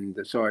write, and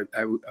so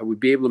I would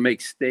be able to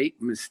make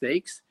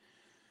mistakes,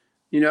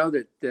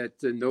 that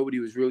nobody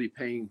was really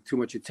paying too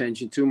much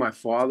attention to. My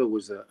father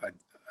was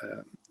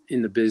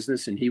in the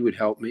business, and he would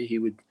help me. He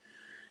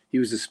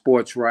was a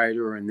sports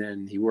writer, and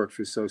then he worked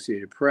for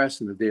Associated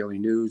Press and the Daily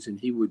News, and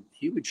he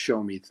would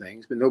show me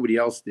things, but nobody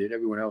else did.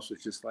 Everyone else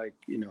was just like,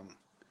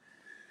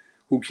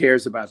 who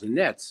cares about the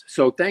Nets?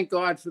 So thank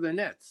God for the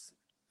Nets.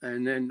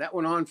 And then that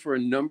went on for a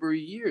number of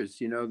years.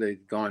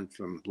 They'd gone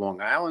from Long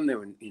Island. They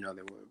were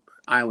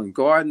Island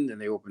Garden, and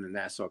they opened the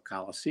Nassau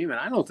Coliseum. And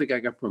I don't think I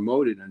got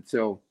promoted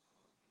until,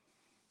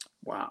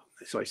 wow.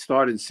 So I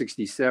started in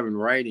 1967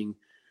 writing.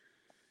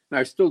 And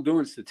I was still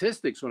doing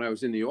statistics when I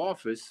was in the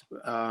office.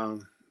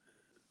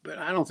 But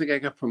I don't think I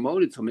got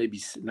promoted till maybe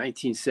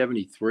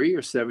 1973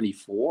 or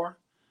 74.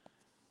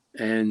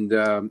 And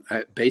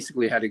I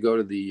basically had to go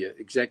to the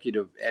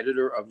executive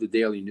editor of the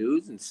Daily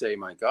News and say,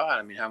 my God,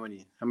 I mean, how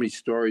many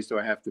stories do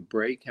I have to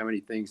break? How many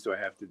things do I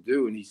have to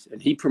do?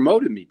 And he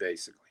promoted me,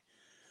 basically.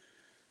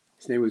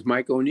 His name was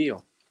Mike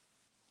O'Neill.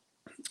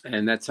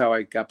 And that's how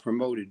I got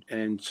promoted.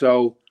 And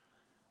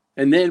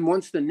then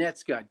once the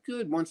Nets got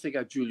good, once they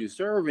got Julius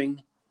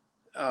Erving,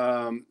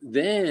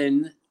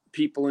 then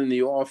people in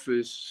the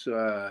office,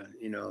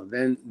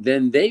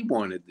 then they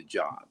wanted the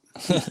job.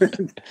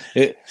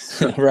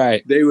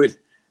 Right. They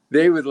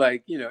would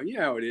like,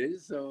 how it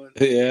is. So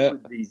yeah,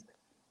 would be,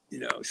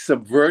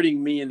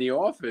 subverting me in the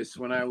office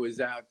when I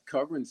was out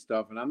covering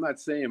stuff. And I'm not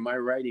saying my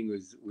writing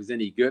was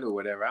any good or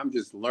whatever. I'm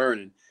just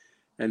learning,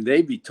 and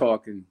they'd be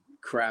talking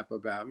crap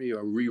about me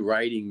or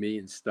rewriting me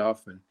and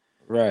stuff. And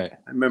right.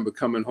 I remember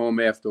coming home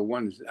after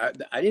one.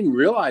 I didn't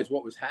realize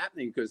what was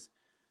happening because,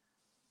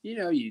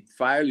 you'd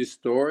file your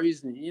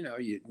stories and,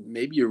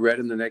 maybe you read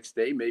them the next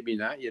day, maybe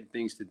not. You had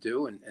things to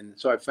do. And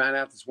so I found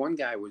out this one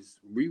guy was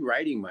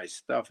rewriting my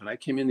stuff. And I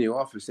came in the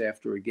office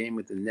after a game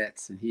with the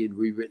Nets, and he had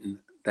rewritten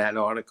that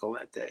article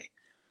that day.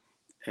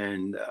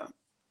 And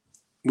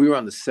we were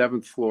on the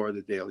 7th floor of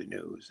the Daily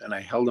News, and I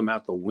held him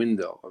out the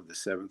window of the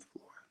 7th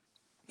floor.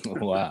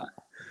 Wow.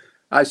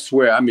 I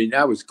swear, I mean,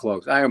 that was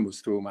close. I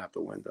almost threw him out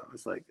the window. I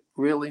was like,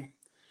 really?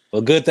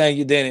 Well, good thing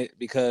you didn't,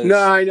 because no,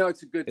 I know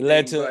it's a good it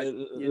led thing,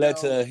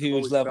 to a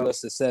huge level of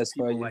success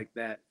for you. Like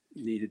that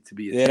needed to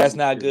be. Yeah, that's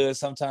not good.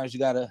 Sometimes you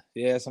gotta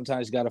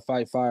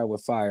fight fire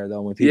with fire,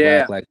 though. When people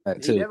act like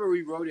that too. He never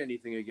rewrote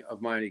anything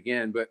of mine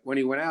again. But when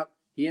he went out,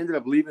 he ended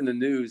up leaving the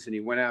news, and he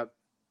went out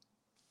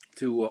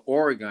to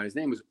Oregon. His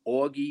name was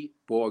Augie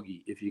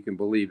Borgie, if you can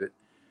believe it.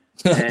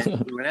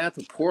 And he went out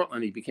to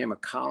Portland. He became a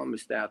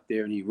columnist out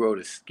there, and he wrote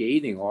a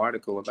scathing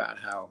article about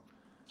how,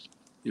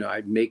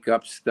 I'd make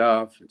up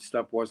stuff and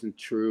stuff wasn't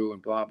true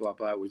and blah, blah,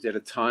 blah. It was at a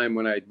time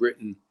when I'd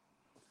written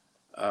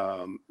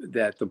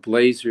that the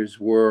Blazers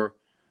were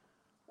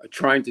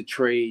trying to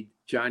trade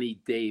Johnny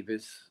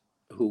Davis,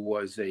 who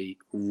was a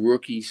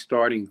rookie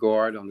starting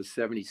guard on the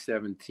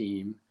 77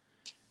 team,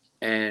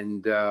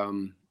 and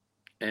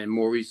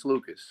Maurice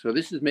Lucas. So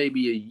this is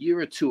maybe a year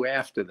or two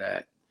after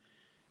that.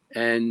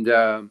 And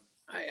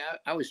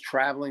I was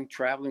traveling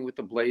with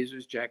the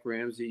Blazers. Jack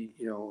Ramsey,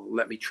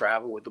 let me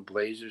travel with the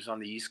Blazers on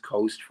the East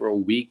Coast for a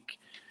week.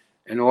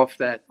 And off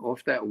that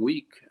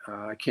week,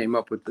 I came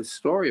up with this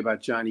story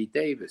about Johnny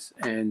Davis.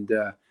 And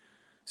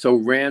so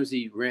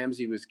Ramsey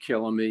was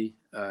killing me.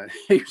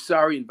 He was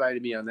sorry he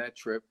invited me on that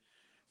trip.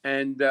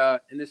 And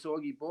this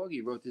Augie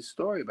Borgie wrote this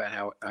story about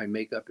how I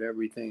make up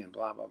everything and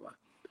blah, blah, blah.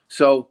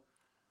 So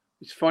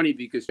it's funny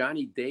because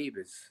Johnny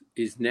Davis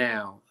is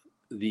now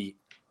the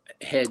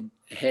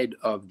head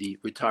of the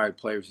Retired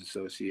Players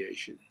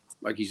Association.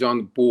 Like, he's on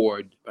the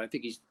board, but I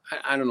think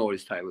I don't know what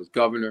his title is,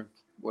 governor,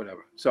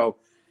 whatever. So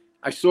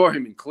I saw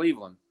him in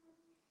Cleveland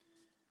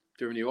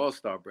during the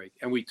All-Star break,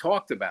 and we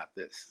talked about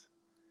this.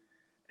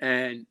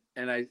 And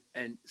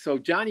so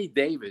Johnny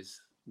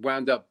Davis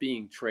wound up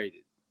being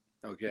traded,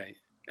 okay?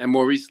 And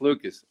Maurice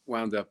Lucas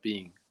wound up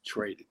being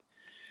traded.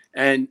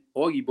 And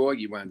Augie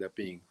Borgie wound up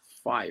being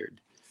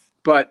fired.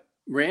 But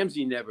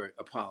Ramsey never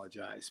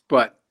apologized.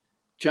 But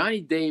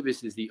Johnny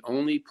Davis is the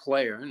only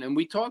player, and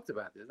we talked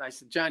about this. I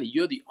said, Johnny,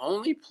 you're the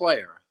only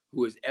player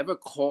who has ever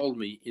called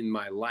me in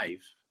my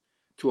life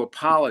to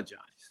apologize.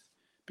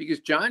 Because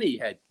Johnny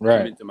had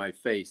come into my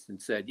face and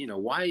said,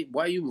 why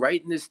are you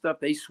writing this stuff?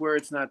 They swear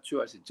it's not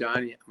true. I said,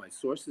 Johnny, my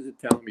sources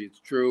are telling me it's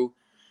true.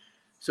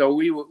 So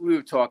we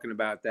were talking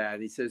about that.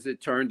 And he says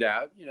it turned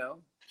out,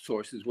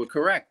 sources were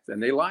correct,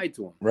 and they lied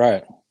to him.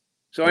 Right.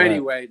 So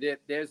anyway,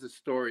 there's a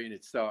story in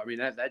itself. I mean,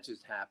 that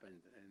just happened.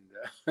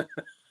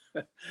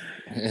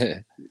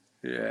 And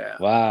yeah.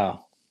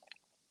 Wow.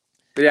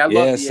 But yeah,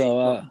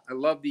 I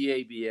love the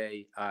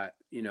ABA.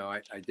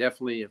 I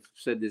definitely have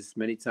said this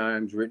many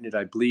times, written it.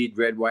 I bleed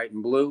red, white,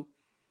 and blue.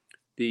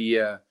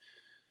 The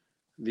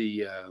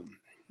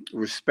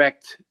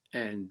respect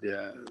and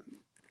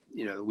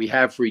we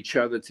have for each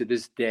other to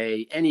this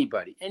day.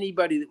 Anybody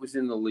that was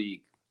in the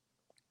league,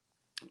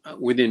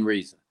 within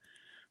reason.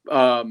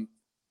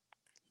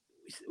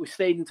 We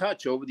stayed in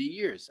touch over the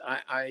years.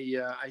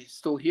 I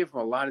still hear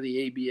from a lot of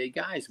the ABA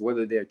guys,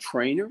 whether they're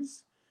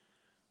trainers,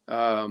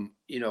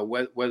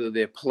 whether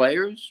they're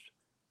players,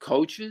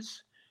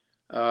 coaches,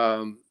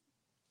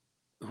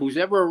 who's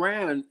ever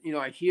around.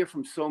 I hear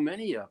from so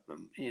many of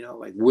them.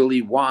 Like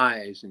Willie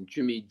Wise and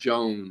Jimmy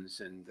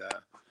Jones and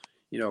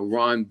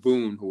Ron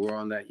Boone, who were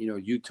on that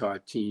Utah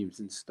teams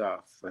and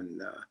stuff. And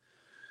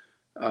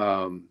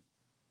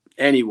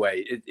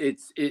anyway, it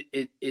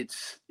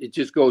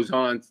just goes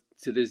on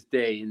to this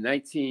day. In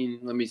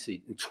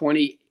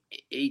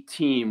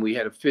 2018, we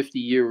had a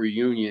 50-year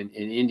reunion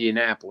in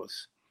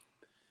Indianapolis,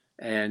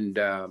 and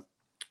I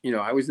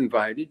was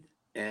invited,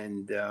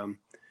 and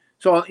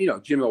so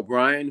Jim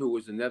O'Brien, who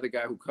was another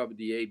guy who covered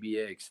the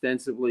ABA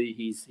extensively,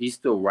 he's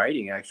still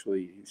writing.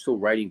 Actually, he's still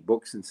writing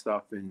books and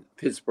stuff in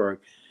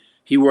Pittsburgh.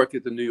 He worked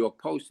at the New York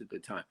Post at the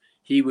time.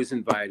 He was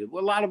invited.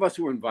 Well, a lot of us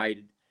were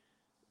invited.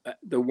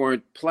 There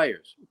weren't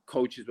players,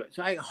 coaches.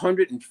 So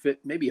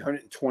 150, maybe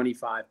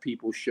 125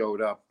 people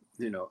showed up.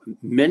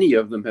 Many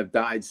of them have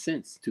died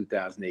since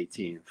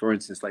 2018. For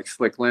instance, like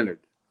Slick Leonard,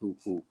 who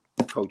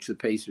coached the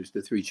Pacers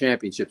to 3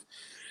 championships.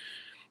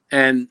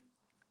 And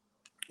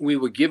we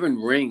were given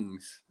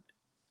rings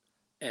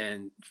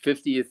and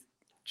 50th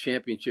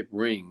championship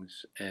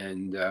rings.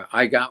 And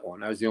I got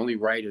one. I was the only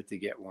writer to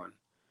get one.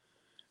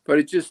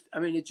 But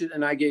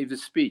and I gave the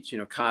speech.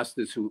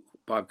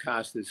 Bob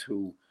Costas,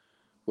 who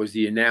was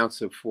the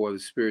announcer for the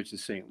Spirits of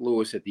St.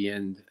 Louis at the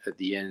end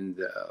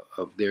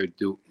of their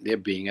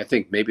being. I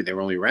think maybe they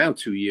were only around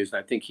 2 years.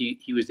 And I think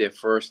he was their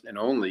first and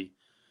only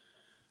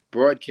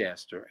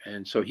broadcaster.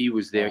 And so he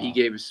was there. Wow. He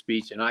gave a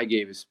speech and I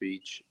gave a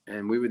speech,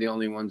 and we were the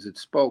only ones that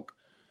spoke.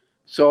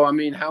 So,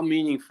 how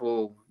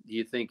meaningful do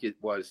you think it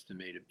was to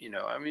me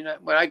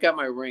when I got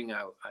my ring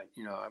out, I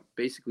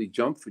basically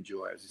jumped for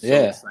joy. I was so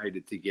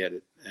excited to get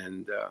it.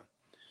 And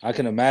I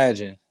can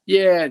imagine.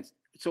 Yeah.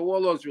 So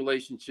all those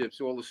relationships,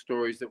 all the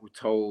stories that were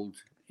told,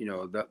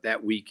 that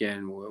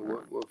weekend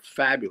were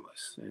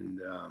fabulous,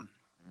 and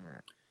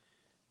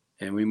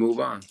we move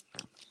on.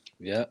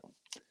 Yeah,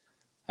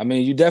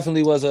 you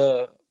definitely was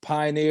a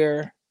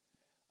pioneer,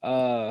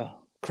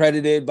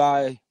 credited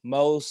by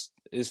most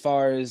as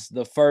far as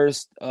the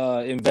first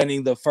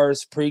inventing the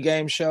first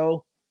pregame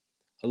show,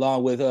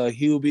 along with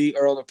Hubie,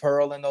 Earl, and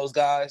Pearl, and those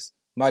guys,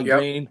 Mike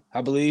Green,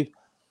 I believe.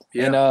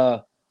 Yeah. And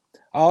I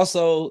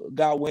also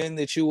got wind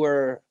that you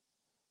were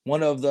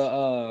one of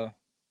the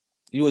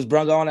you was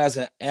brought on as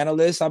an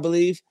analyst, I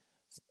believe,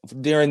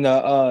 during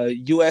the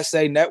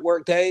USA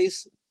Network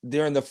days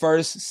during the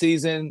first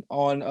season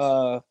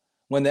on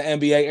when the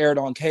NBA aired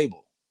on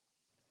cable.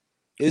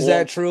 Is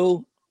that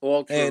true?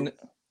 All true. And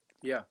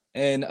yeah.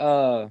 And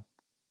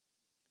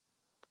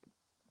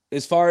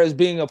as far as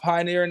being a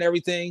pioneer and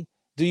everything,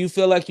 do you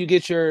feel like you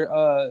get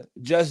your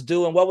just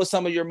due? And what was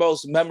some of your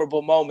most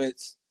memorable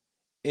moments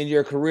in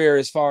your career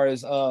as far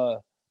as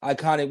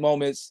iconic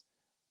moments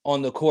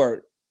on the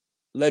court,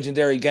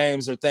 legendary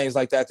games or things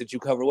like that that you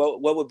cover?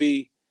 What would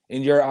be,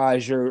 in your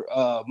eyes, your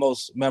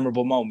most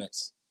memorable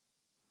moments?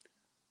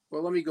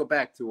 Well, let me go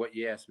back to what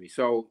you asked me.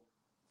 So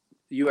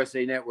the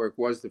USA Network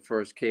was the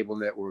first cable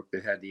network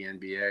that had the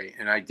NBA,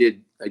 and I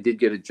did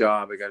get a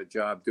job. I got a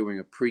job doing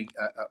a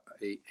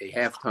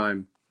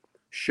halftime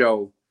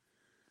show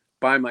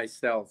by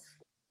myself,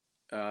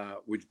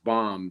 which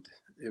bombed.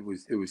 It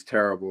was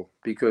terrible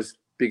because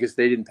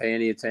they didn't pay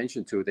any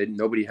attention to it.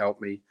 Nobody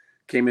helped me.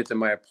 Came into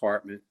my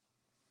apartment,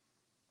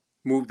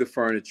 moved the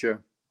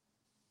furniture,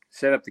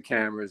 set up the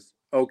cameras.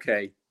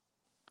 Okay,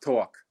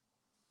 talk.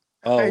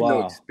 Oh, I had wow.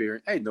 no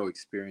experience. I had no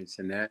experience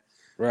in that.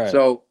 Right.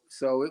 So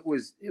it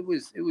was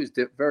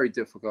very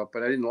difficult,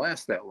 but I didn't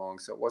last that long,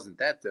 so it wasn't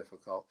that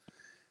difficult.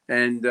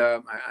 And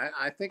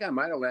I think I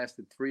might have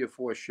lasted 3 or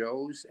 4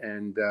 shows,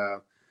 and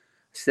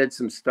said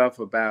some stuff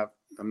about,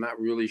 I'm not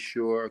really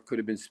sure. Could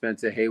have been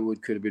Spencer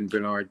Haywood, could have been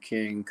Bernard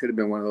King, could have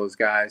been one of those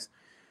guys.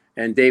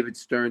 And David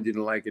Stern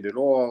didn't like it at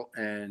all,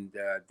 and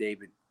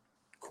David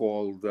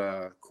called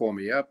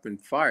me up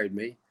and fired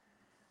me,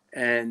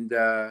 and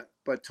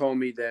but told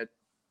me that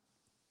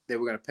they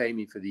were going to pay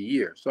me for the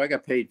year. So I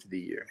got paid for the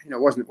year. It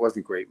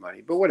wasn't great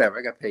money, but whatever.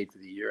 I got paid for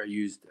the year. I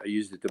used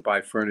it to buy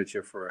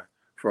furniture for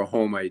a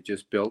home I had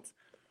just built,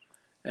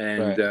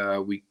 and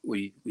right.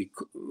 We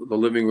the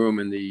living room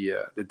and the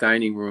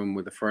dining room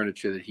with the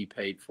furniture that he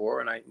paid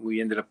for, and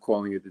we ended up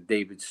calling it the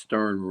David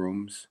Stern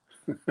rooms.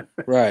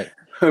 Right.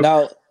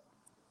 Now,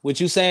 with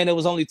you saying it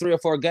was only 3 or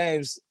 4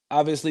 games,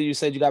 obviously you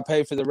said you got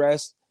paid for the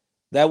rest.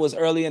 That was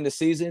early in the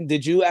season.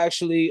 Did you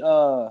actually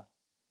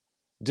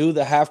do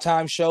the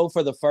halftime show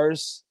for the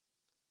first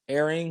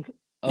airing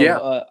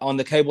of, on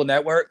the cable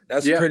network?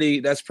 That's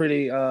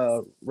pretty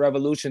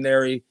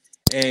revolutionary.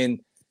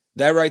 And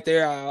that right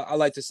there, I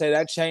like to say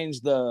that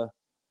changed the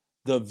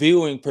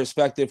viewing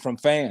perspective from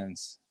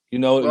fans.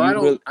 Well, I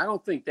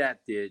don't think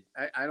that did.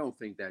 I don't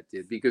think that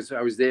did, because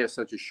I was there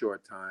such a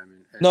short time.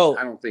 And no,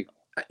 I don't think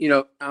You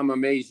know, I'm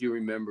amazed you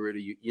remember it.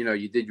 You know,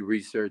 you did your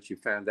research, you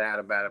found out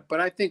about it. But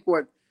I think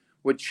what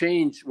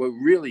changed, what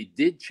really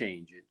did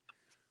change it,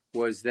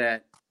 was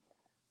that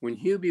when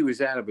Hubie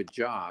was out of a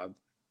job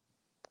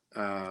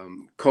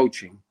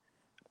coaching,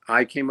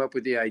 I came up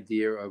with the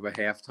idea of a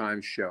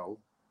halftime show,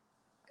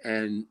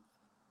 and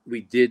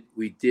we did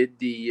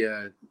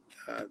the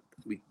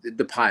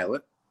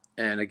pilot.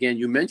 And again,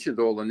 you mentioned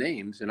all the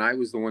names, and I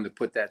was the one that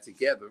put that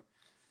together.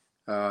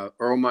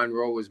 Earl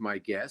Monroe was my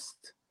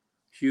guest.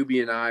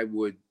 Hubie and I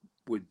would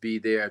be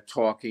there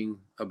talking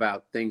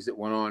about things that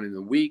went on in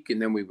the week,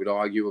 and then we would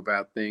argue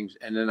about things.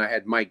 And then I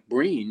had Mike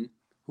Breen,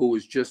 who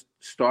was just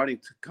starting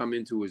to come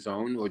into his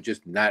own, or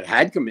just not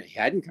hadn't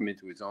come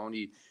into his own.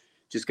 He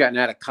just gotten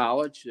out of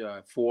college,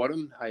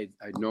 Fordham. I'd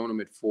known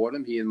him at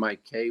Fordham. He and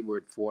Mike Kay were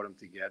at Fordham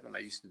together, and I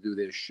used to do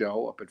their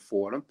show up at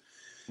Fordham.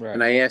 Right.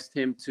 And I asked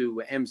him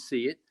to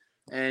MC it,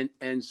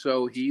 and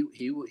so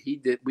we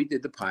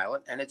did the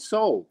pilot, and it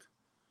sold.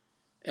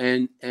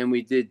 And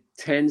we did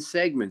 10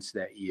 segments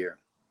that year.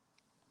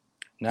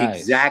 Nice.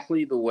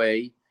 Exactly the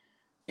way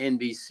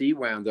NBC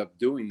wound up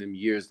doing them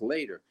years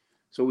later.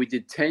 So we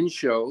did 10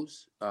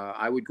 shows.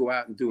 I would go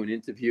out and do an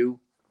interview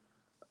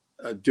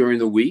during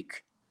the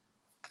week,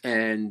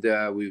 and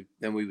we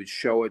would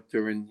show it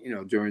during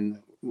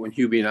when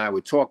Hubie and I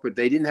would talk. But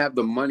they didn't have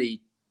the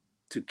money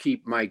to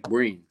keep Mike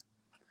Breen,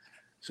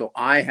 so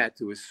I had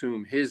to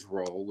assume his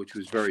role, which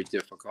was very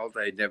difficult.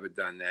 I had never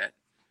done that,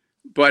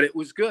 but it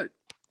was good.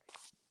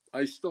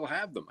 I still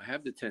have them. I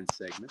have the 10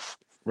 segments.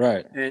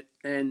 Right.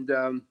 And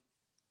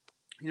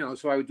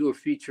so I would do a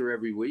feature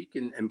every week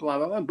and blah,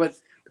 blah, blah. But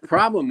the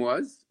problem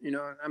was,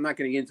 I'm not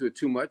going to get into it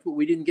too much, but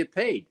we didn't get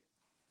paid.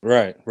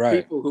 Right.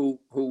 People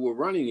who were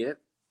running it,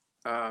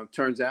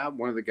 turns out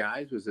one of the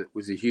guys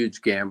was a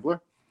huge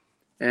gambler,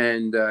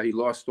 and he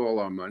lost all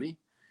our money.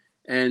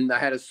 And I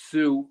had to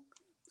sue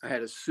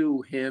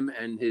him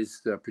and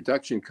his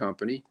production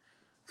company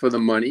for the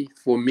money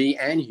for me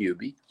and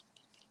Hubie.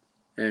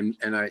 And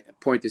I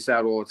point this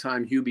out all the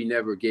time. Hubie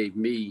never gave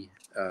me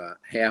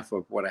half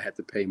of what I had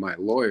to pay my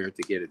lawyer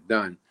to get it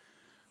done.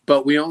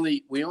 But we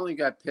only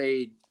got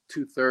paid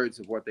 2/3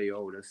 of what they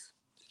owed us.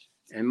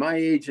 And my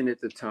agent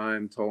at the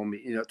time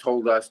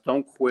told us,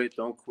 don't quit,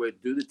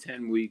 do the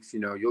 10 weeks,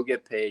 you'll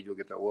get paid,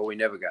 Well, we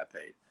never got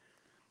paid.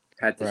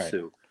 Had to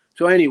sue.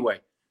 So anyway,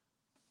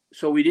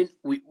 so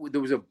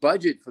there was a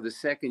budget for the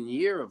second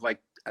year of I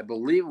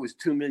believe it was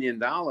 $2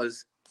 million.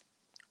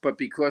 But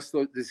because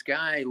this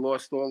guy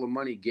lost all the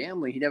money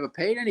gambling, he never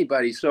paid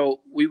anybody.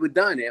 So we were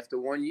done after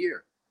 1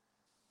 year.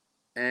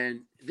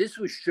 And this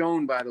was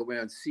shown, by the way,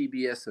 on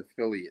CBS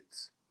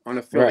affiliates.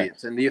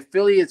 Right. And the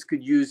affiliates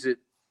could use it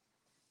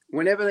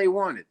whenever they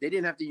wanted. They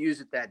didn't have to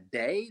use it that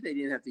day. They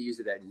didn't have to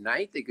use it at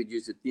night. They could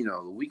use it, the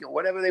weekend,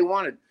 whatever they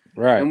wanted.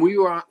 Right. And we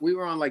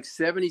were on like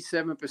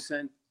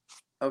 77%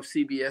 of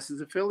CBS's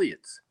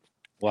affiliates.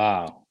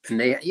 Wow. And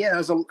it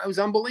was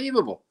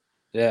unbelievable.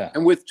 Yeah.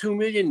 And with $2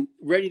 million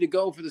ready to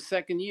go for the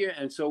second year.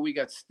 And so we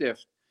got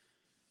stiffed.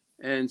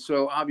 And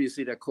so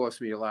obviously that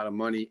cost me a lot of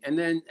money. And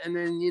then,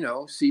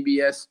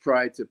 CBS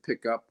tried to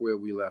pick up where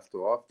we left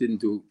off, didn't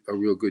do a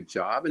real good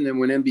job. And then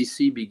when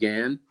NBC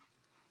began,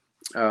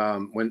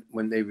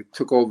 when they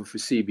took over for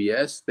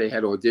CBS, they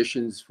had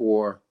auditions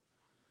for,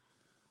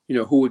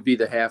 who would be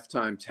the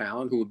halftime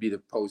talent, who would be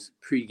the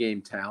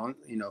pre-game talent,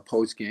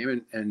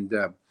 post-game. And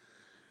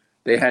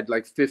they had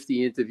like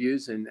 50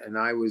 interviews and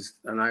I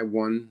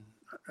won.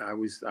 I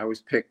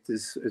was picked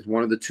as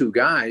one of the two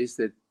guys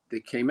that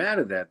came out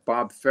of that.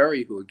 Bob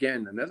Ferry, who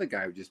again, another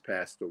guy who just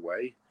passed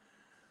away.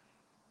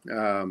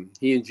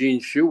 He and Gene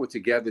Shue were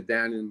together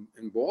down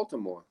in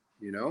Baltimore,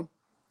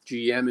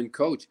 GM and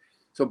coach.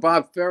 So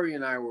Bob Ferry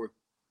and I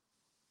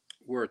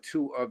were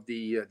two of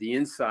the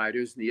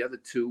insiders. The other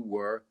two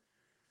were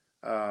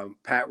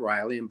Pat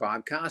Riley and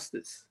Bob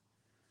Costas.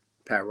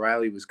 Pat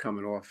Riley was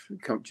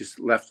just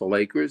left the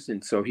Lakers,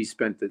 and so he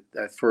spent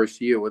that first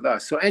year with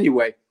us. So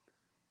anyway.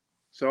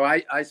 So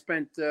I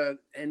spent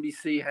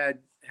NBC had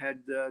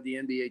the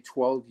NBA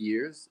 12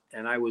 years,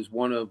 and I was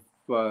one of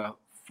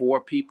 4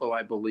 people,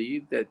 I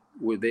believe, that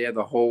were there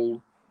the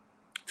whole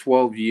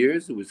 12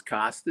 years. It was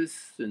Costas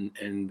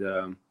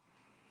and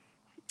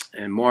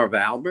Marv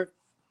Albert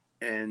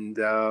and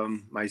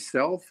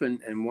myself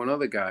and one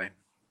other guy,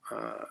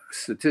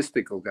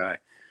 statistical guy.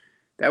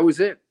 That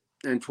was it.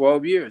 And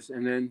 12 years.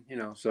 And then,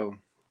 so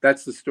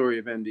that's the story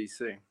of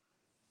NBC.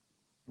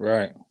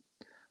 Right.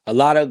 A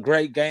lot of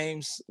great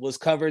games was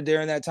covered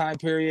during that time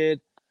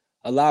period.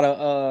 A lot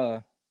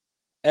of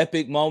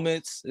epic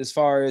moments as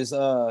far as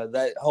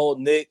that whole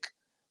Knick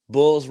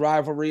Bulls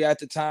rivalry at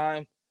the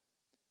time.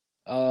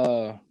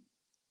 What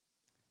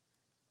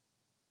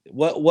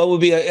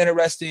would be an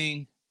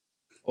interesting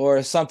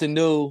or something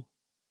new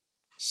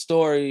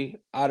story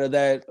out of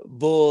that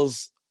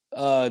Bulls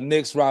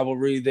Knicks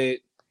rivalry that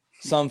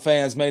some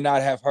fans may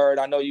not have heard?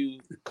 I know you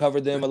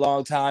covered them a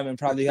long time and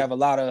probably have a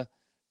lot of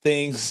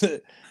things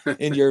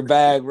in your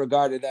bag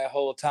regarding that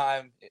whole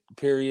time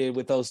period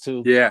with those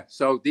two. Yeah.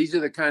 So these are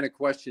the kind of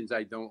questions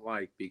I don't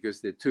like because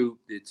they're too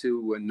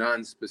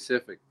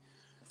non-specific.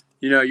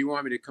 You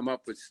want me to come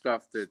up with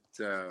stuff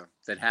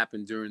that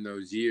happened during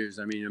those years.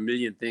 I mean, a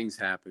million things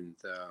happened.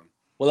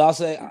 Well,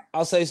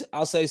 I'll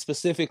say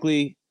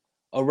specifically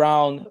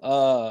around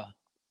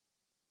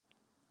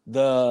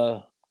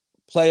the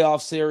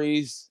playoff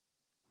series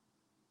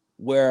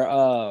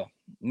where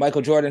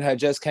Michael Jordan had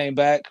just came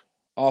back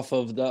off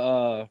of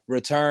the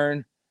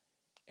return,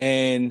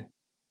 and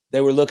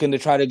they were looking to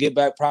try to get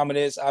back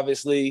prominence.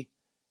 Obviously,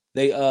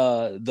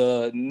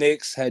 the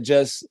Knicks had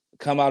just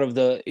come out of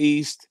the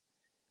East.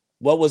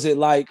 What was it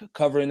like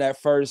covering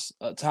that first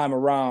time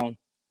around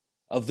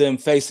of them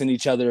facing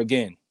each other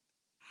again?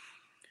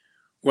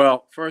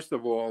 Well, first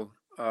of all,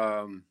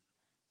 I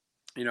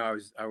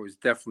was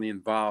definitely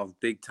involved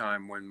big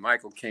time when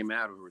Michael came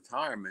out of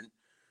retirement.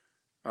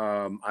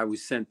 I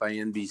was sent by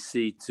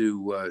NBC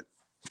to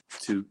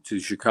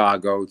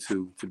Chicago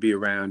to be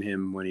around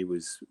him when he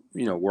was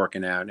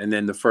working out, and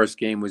then the first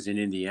game was in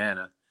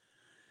Indiana,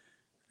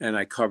 and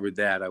I covered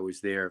that. I was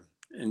there,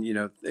 and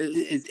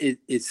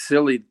it's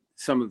silly,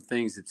 some of the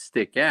things that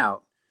stick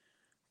out,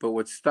 but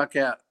what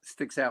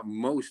sticks out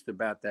most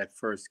about that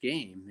first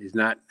game is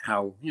not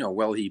how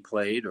well he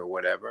played or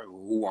whatever,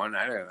 who won.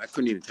 I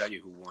couldn't even tell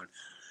you who won,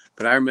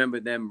 but I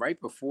remember them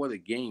right before the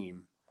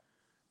game.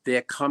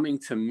 They're coming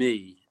to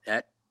me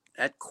at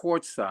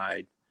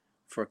courtside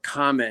for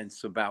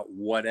comments about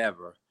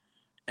whatever,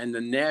 and the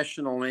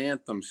national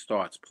anthem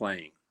starts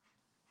playing.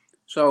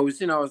 So it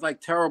was like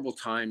terrible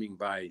timing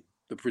by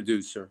the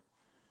producer.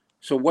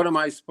 So what am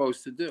I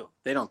supposed to do?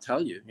 They don't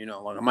tell you,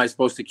 like, am I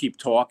supposed to keep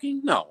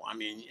talking? No, I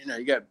mean,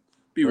 you got to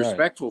be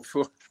respectful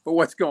for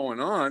what's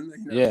going on.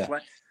 Yeah.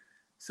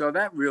 So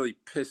that really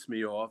pissed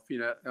me off,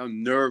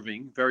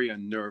 unnerving, very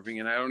unnerving.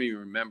 And I don't even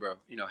remember,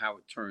 how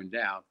it turned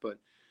out, but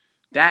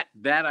that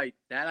I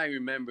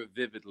remember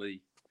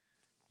vividly,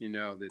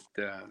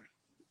 that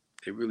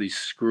it really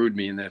screwed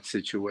me in that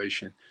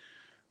situation.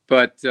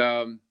 But,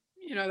 what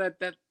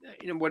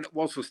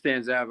also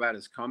stands out about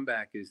his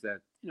comeback is that,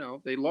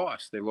 they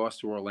lost to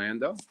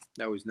Orlando.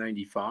 That was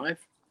 95.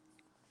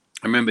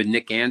 I remember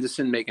Nick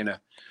Anderson making a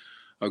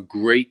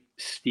great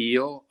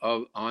steal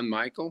on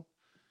Michael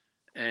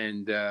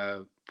and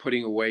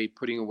putting away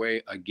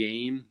a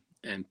game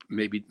and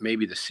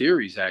maybe the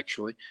series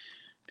actually.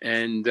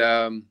 And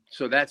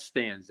so that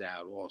stands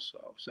out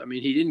also. So, I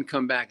mean, he didn't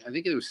come back. I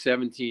think it was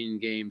 17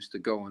 games to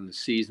go in the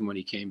season when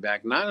he came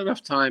back. Not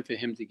enough time for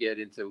him to get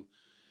into,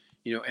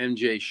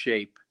 MJ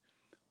shape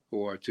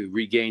or to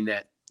regain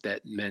that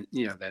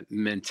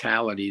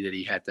mentality that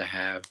he had to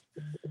have.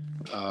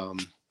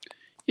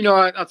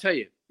 I'll tell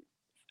you,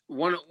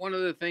 one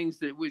of the things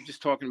that we were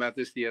just talking about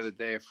this the other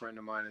day, a friend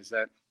of mine, is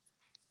that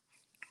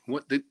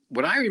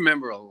what I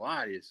remember a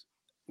lot is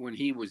when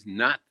he was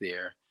not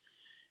there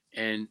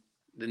and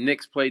the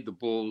Knicks played the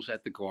Bulls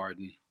at the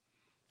Garden,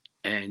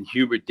 and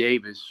Hubert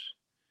Davis,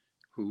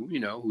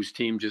 whose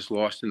team just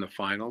lost in the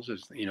finals,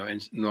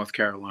 in North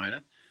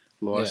Carolina,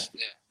 lost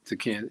to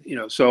Kansas.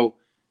 So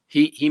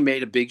he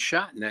made a big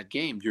shot in that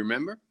game. Do you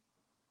remember?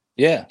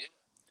 Yeah.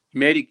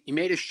 He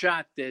made a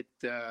shot that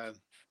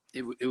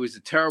it was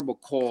a terrible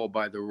call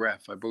by the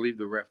ref. I believe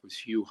the ref was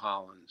Hugh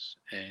Hollins,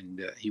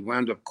 and he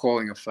wound up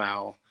calling a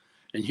foul.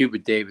 And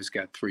Hubert Davis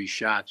got 3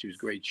 shots. He was a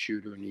great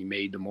shooter, and he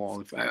made them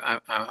all.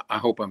 I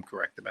hope I'm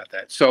correct about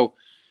that. So,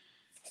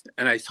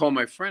 and I told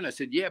my friend, I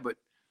said, yeah, but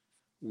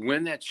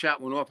when that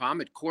shot went off,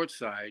 I'm at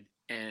courtside,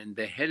 and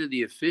the head of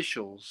the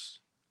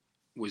officials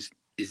is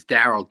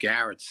Darryl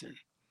Garretson.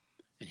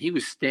 And he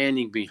was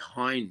standing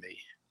behind me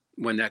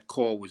when that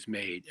call was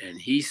made.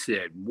 And he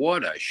said,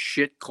 what a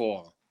shit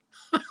call.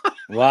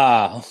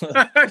 Wow.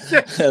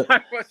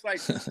 I was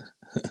like,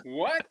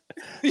 what?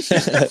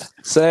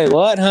 Say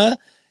what, huh?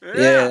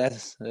 Yeah,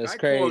 that's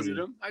crazy.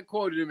 I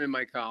quoted him in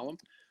my column.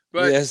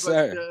 But, yes,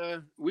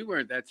 sir. We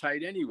weren't that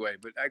tight anyway.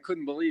 But I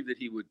couldn't believe that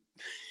he would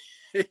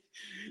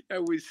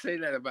say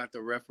that about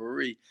the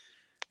referee.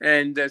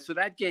 And so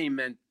that game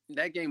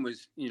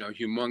was,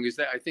 humongous.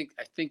 I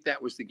think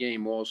that was the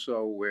game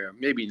also where,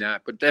 maybe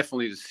not, but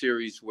definitely the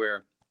series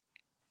where,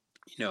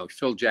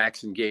 Phil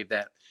Jackson gave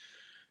that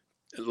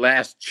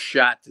last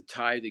shot to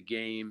tie the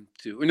game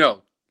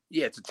to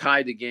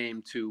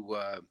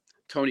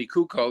Tony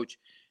Kukoc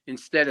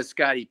instead of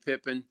Scottie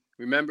Pippen.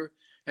 Remember?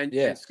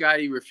 And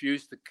Scottie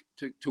refused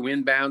to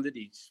inbound it.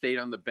 He stayed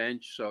on the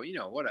bench. So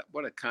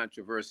what a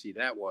controversy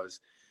that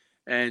was.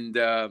 And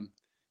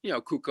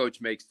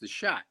Kukoc makes the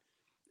shot.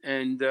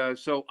 And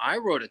so I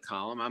wrote a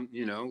column.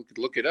 You could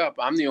look it up.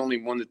 I'm the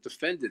only one that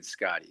defended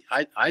Scottie.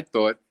 I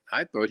thought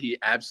he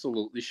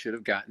absolutely should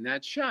have gotten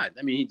that shot.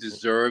 I mean, he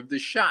deserved the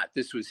shot.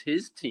 This was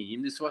his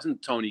team. This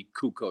wasn't Tony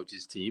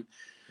Kukoc's team.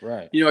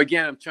 Right.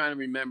 Again, I'm trying to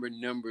remember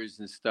numbers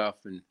and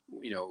stuff and,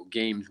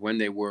 games when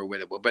they were, where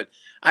they were. But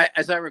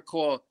as I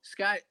recall,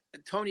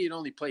 Tony had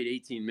only played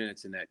 18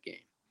 minutes in that game.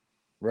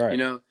 Right.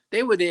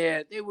 They were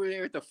there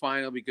at the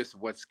final because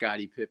of what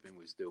Scottie Pippen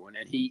was doing.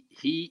 And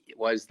he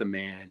was the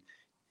man.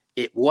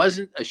 It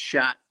wasn't a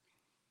shot.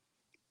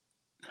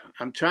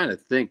 I'm trying to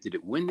think. Did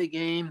it win the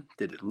game?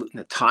 Did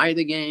it tie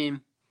the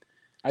game?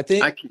 I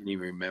can't even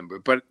remember.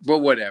 But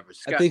whatever.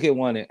 I think it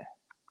won it.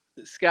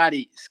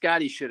 Scotty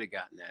should have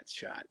gotten that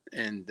shot,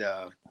 and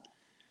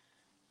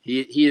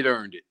he had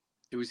earned it.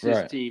 It was his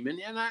Right. team, and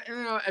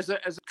as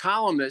a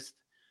columnist,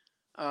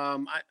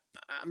 I'm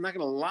not going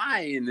to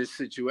lie in this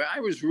situation. I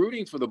was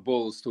rooting for the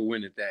Bulls to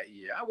win it that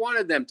year. I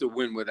wanted them to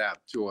win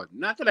without Jordan.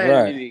 Not that I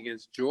had anything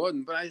against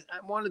Jordan, but I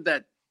wanted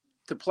that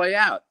to play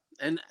out,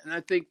 and I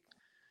think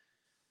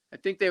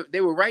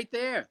they were right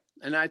there,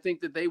 and I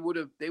think that they would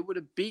have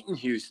beaten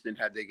Houston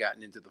had they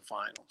gotten into the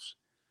finals.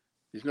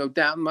 There's no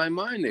doubt in my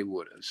mind they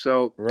would have.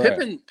 So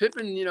Pippen,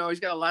 he's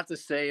got a lot to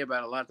say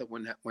about a lot that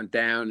went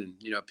down,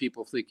 and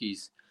people think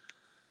he's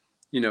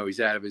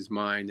out of his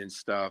mind and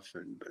stuff.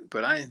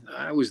 But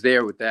I was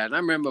there with that, and I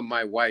remember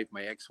my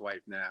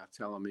ex-wife now,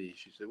 telling me,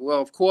 she said,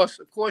 "Well, of course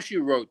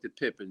you wrote that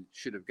Pippen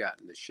should have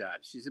gotten the shot."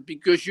 She said,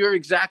 "Because you're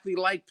exactly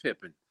like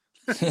Pippen."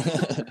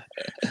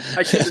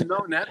 I should have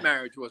known that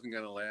marriage wasn't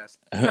going to last.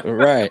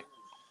 Right.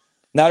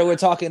 Now that we're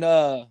talking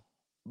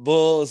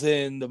Bulls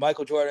and the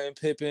Michael Jordan and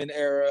Pippen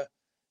era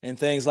and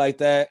things like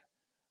that,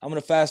 I'm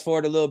going to fast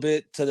forward a little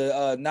bit to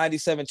the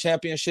 97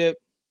 championship,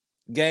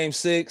 Game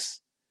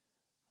 6.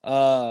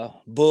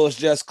 Bulls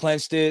just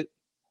clinched it.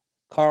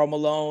 Karl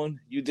Malone,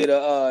 you did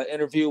a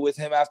interview with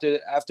him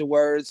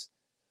afterwards.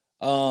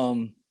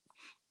 Some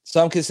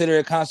consider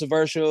it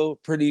controversial,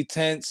 pretty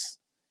tense.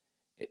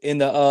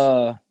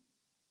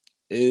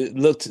 It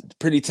looked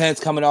pretty tense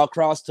coming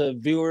across to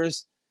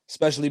viewers,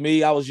 especially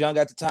me. I was young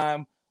at the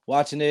time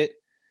watching it.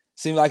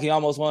 Seemed like he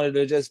almost wanted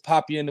to just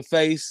pop you in the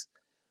face.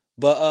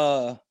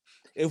 But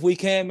if we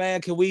can,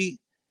 man, can we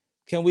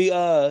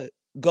go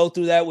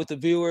through that with the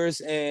viewers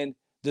and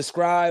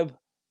describe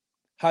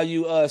how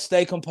you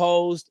stay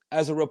composed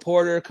as a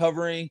reporter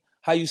covering,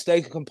 how you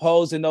stay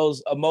composed in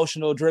those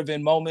emotional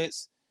driven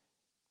moments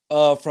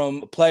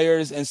from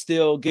players and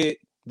still get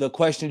the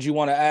questions you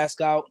want to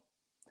ask out?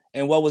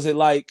 And what was it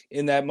like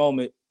in that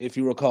moment, if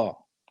you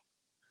recall?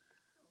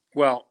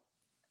 Well,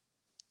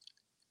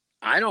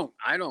 I don't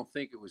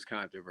think it was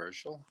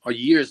controversial. Or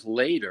years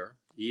later,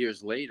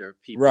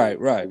 people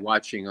are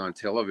watching on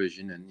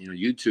television and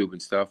YouTube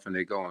and stuff, and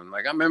they're going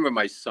like, I remember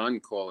my son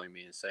calling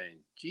me and saying,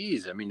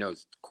 "Geez, I mean,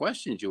 those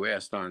questions you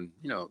asked on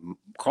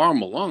Karl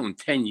Malone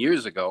 10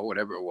 years ago,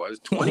 whatever it was,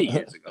 20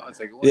 years ago." I was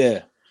like, what?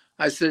 Yeah.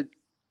 I said,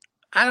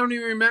 I don't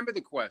even remember the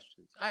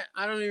questions.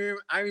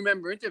 I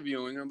remember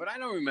interviewing him, but I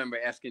don't remember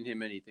asking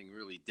him anything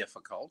really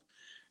difficult.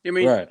 I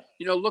mean,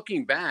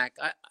 looking back,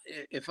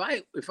 if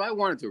I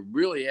wanted to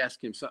really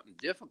ask him something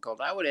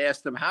difficult, I would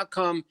ask him, how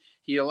come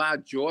he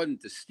allowed Jordan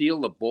to steal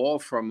the ball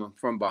from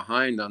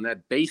behind on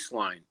that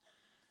baseline?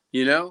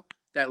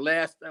 That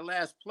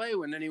last play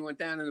when then he went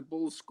down and the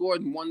Bulls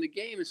scored and won the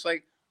game. It's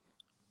like,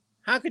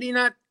 how could he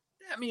not?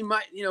 I mean,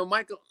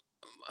 Michael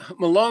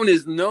Malone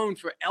is known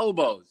for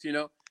elbows.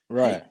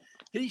 Right.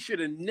 He should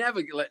have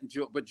never let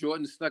but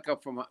Jordan snuck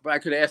up from. But I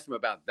could ask him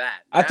about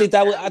that. I think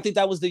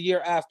that was the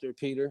year after,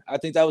 Peter. I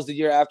think that was the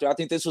year after. I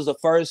think this was the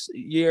first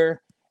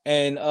year,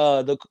 and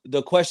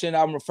the question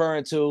I'm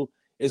referring to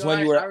is when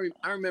you were.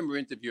 I remember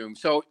interviewing.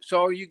 So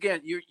again,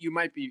 you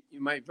might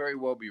very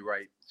well be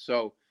right.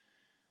 So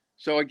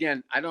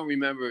again, I don't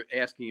remember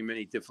asking him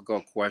any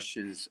difficult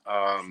questions.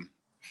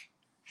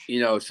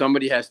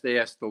 Somebody has to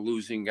ask the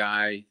losing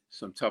guy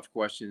some tough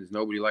questions.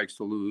 Nobody likes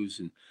to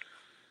lose,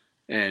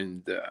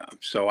 and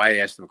so I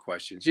asked him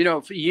questions,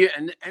 for year.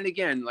 And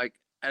again, like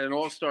at an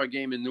all-star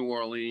game in New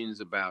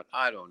Orleans about,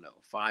 I don't know,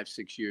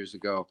 5-6 years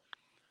ago,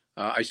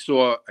 I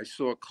saw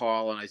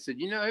Karl and I said,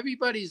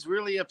 everybody's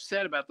really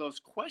upset about those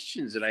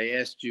questions that I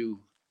asked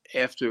you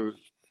after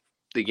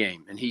the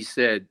game. And he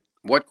said,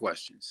 "What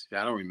questions?"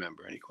 I don't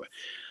remember any questions.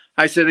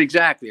 I said,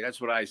 "Exactly. That's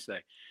what I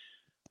say."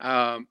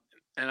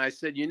 And I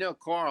said,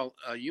 Karl,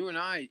 you and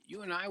I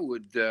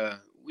would,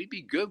 we'd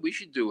be good. We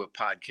should do a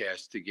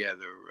podcast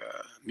together,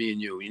 me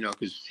and you,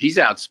 because he's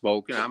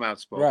outspoken. I'm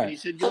outspoken. Right. He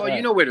said,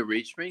 you know where to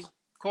reach me.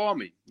 Call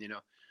me,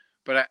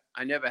 But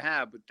I never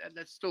have. But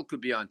that still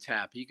could be on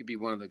tap. He could be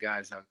one of the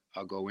guys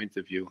I'll go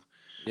interview.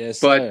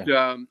 Yes, but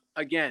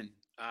again,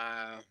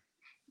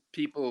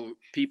 people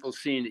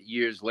seeing it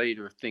years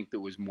later think there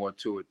was more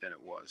to it than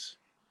it was.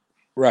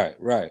 Right.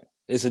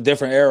 It's a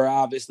different era,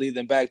 obviously,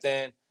 than back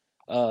then.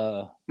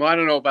 Well, I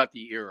don't know about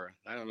the era.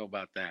 I don't know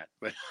about that,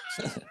 but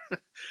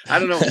I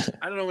don't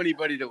know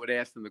anybody that would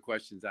ask them the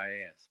questions I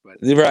asked. But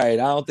right, I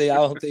don't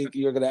think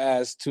you're gonna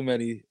ask too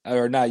many,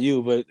 or not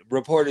you, but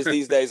reporters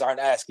these days aren't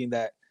asking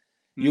that.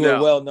 You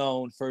are well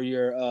known for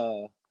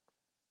your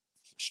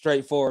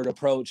straightforward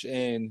approach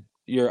in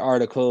your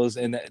articles,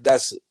 and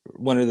that's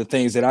one of the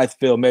things that I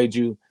feel made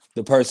you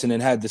the person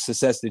and had the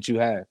success that you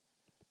had.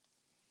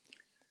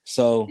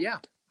 So yeah,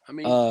 I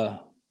mean.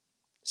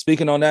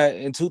 Speaking on that,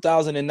 in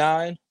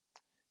 2009,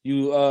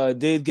 you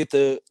did get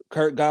the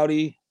Kurt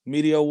Gowdy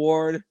Media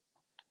Award.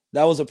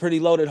 That was a pretty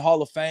loaded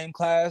Hall of Fame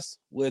class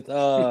with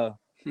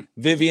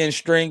Vivian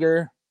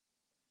Stringer,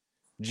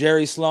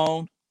 Jerry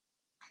Sloan,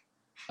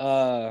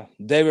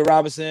 David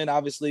Robinson.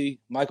 Obviously,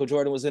 Michael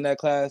Jordan was in that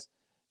class.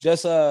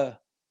 Just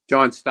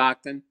John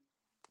Stockton.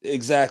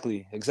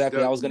 Exactly. I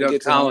was going to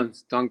get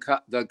Collins.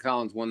 Doug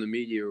Collins won the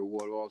Media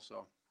Award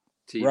also.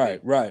 TV.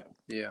 Right.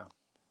 Yeah.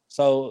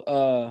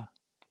 So,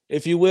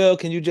 if you will,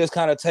 can you just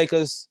kind of take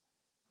us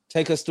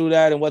through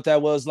that and what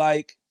that was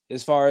like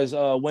as far as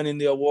winning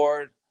the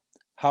award,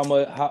 how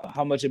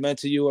much it meant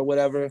to you or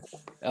whatever,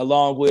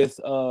 along with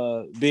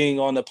being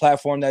on the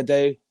platform that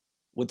day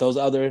with those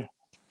other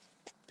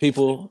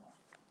people?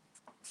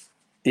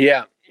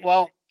 Yeah.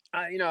 Well,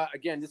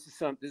 again, this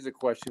is a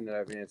question that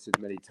I've answered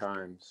many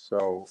times.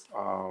 So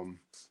I'm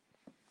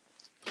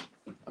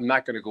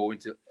not going to go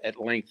into at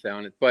length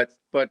on it, but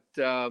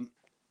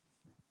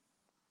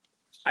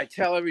I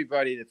tell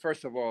everybody that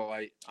first of all,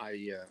 I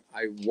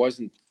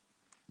wasn't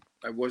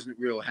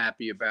real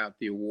happy about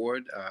the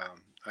award.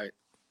 I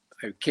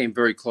came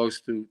very close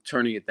to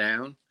turning it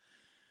down.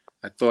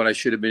 I thought I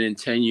should have been in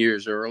 10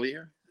 years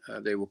earlier.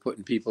 They were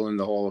putting people in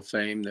the Hall of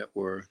Fame that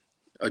were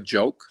a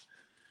joke.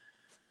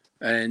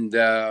 And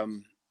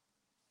I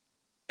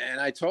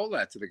told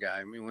that to the guy.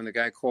 I mean, when the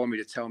guy called me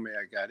to tell me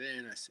I got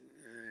in, I said,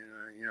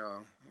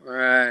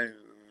 I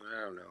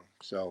don't know.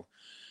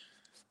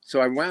 So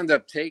I wound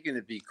up taking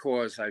it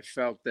because I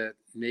felt that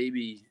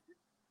maybe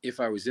if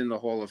I was in the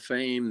Hall of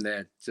Fame,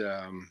 that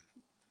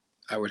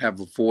I would have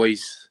a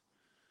voice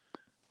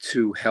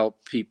to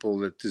help people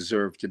that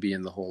deserve to be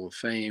in the Hall of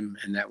Fame.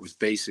 And that was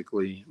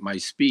basically my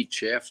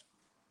speech after,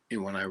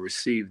 when I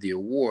received the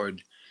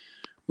award,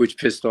 which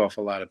pissed off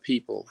a lot of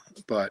people,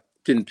 but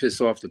didn't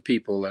piss off the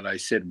people that I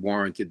said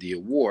warranted the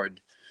award.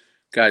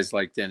 Guys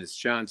like Dennis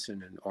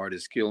Johnson and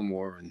Artis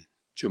Gilmore and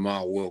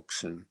Jamal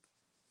Wilkes and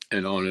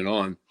on and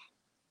on.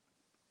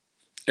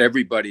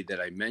 Everybody that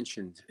I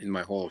mentioned in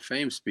my Hall of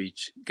Fame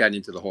speech got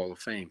into the Hall of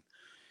Fame.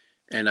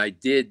 And I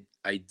did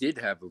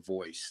have a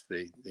voice.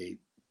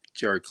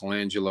 Jerry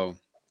Colangelo,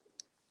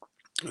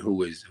 who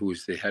was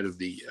the head of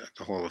the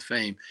Hall of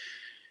Fame,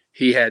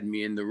 he had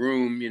me in the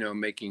room,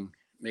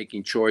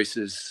 making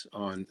choices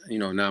on,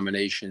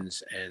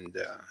 nominations and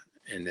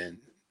then,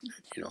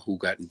 who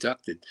got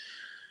inducted.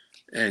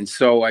 And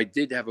so I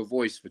did have a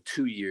voice for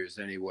 2 years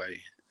anyway,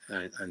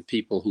 on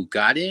people who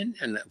got in,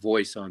 and a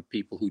voice on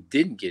people who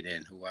didn't get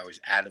in, who I was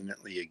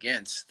adamantly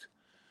against.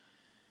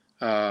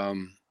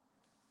 And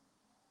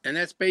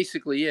that's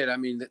basically it. I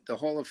mean, the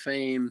Hall of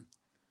Fame,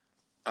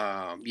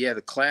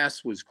 the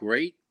class was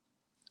great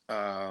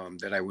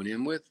that I went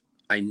in with.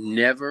 I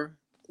never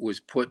was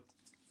put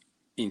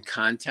in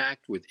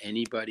contact with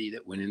anybody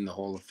that went in the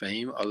Hall of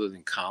Fame other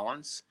than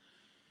Collins.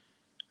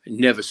 I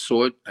never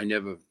saw it. I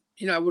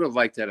would have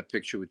liked to have a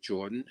picture with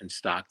Jordan and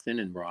Stockton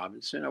and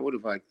Robinson. I would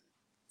have liked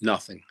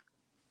nothing.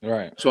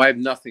 Right. So I have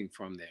nothing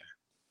from there.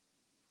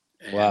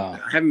 And wow.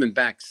 I haven't been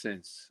back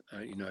since.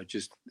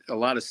 Just a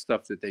lot of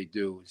stuff that they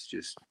do is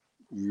just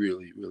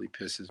really, really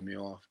pisses me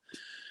off.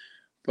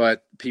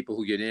 But people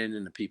who get in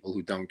and the people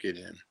who don't get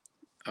in.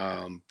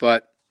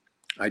 But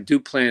I do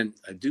plan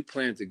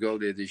to go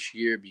there this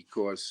year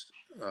because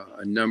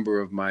a number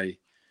of my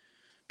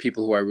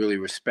people who I really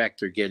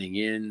respect are getting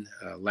in.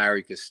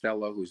 Larry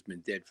Costello, who's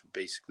been dead for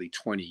basically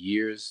 20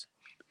 years,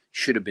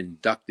 should have been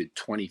inducted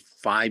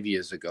 25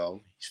 years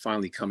ago. He's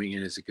finally coming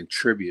in as a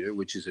contributor,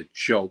 which is a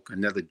joke,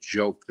 another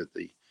joke that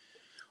the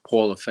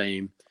Hall of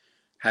Fame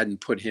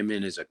hadn't put him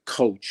in as a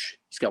coach.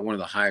 He's got one of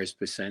the highest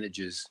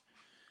percentages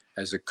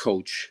as a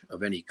coach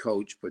of any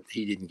coach, but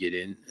he didn't get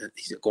in.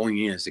 He's going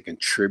in as a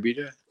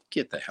contributor.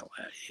 Get the hell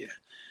out of here.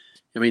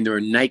 I mean, there are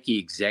Nike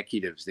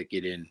executives that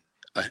get in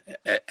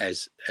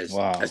as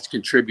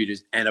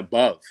contributors and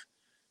above,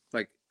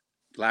 like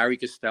Larry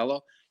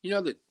Costello. You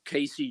know that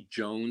Casey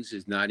Jones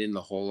is not in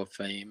the Hall of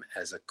Fame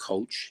as a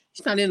coach.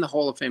 He's not in the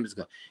Hall of Fame as a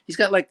coach. He's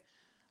got I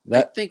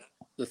think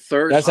the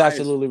third. That's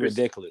absolutely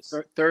ridiculous.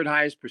 Third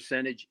highest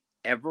percentage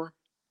ever,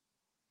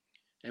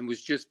 and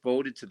was just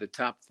voted to the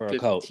top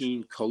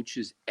 15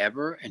 coaches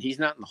ever. And he's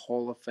not in the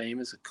Hall of Fame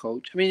as a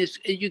coach. I mean,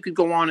 you could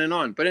go on and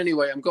on. But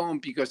anyway, I'm going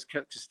because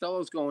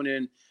Costello's going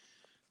in.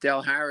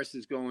 Del Harris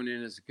is going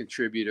in as a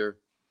contributor.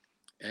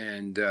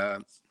 And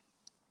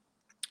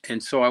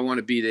so I want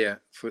to be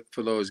there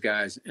for those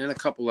guys and a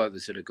couple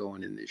others that are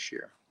going in this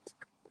year.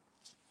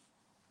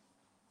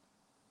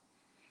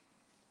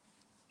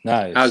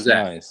 Nice. How's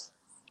that? Nice.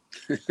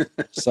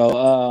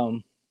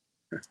 So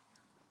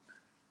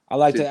I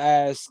like to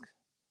ask,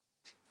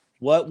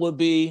 what would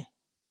be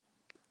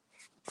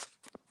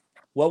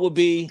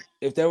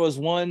if there was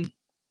one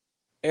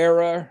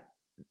era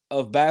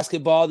of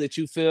basketball that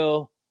you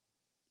feel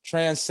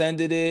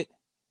transcended it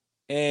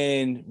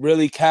and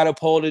really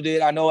catapulted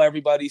it? I know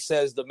everybody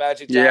says the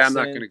Magic Johnson. Yeah, I'm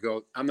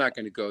not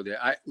going to go there.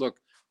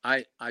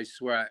 I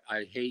swear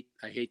I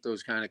hate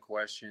those kind of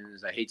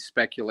questions. I hate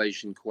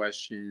speculation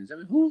questions. I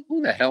mean,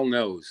 who the hell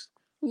knows?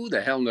 Who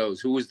the hell knows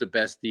who was the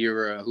best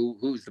era?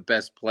 Who's the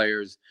best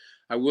players?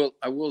 I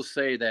will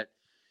say that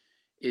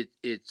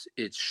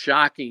it's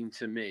shocking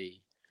to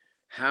me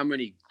how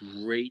many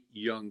great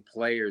young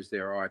players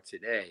there are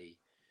today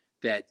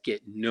that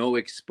get no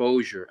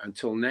exposure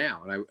until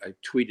now. And I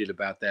tweeted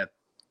about that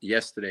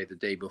yesterday, the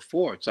day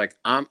before. It's like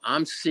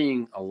I'm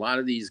seeing a lot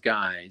of these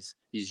guys,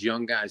 these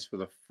young guys, for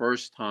the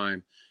first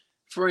time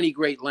for any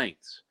great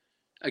lengths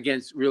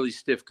against really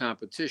stiff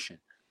competition.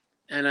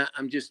 And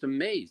I'm just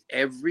amazed.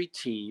 Every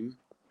team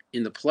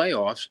in the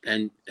playoffs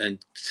and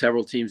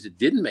several teams that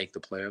didn't make the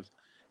playoffs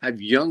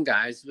have young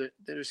guys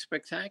that are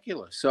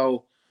spectacular.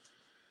 So,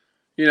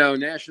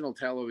 national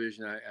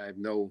television, I have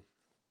no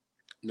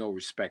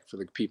respect for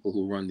the people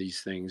who run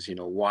these things.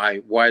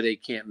 Why they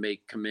can't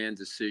make command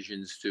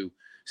decisions to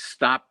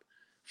stop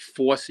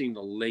forcing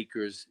the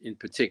Lakers in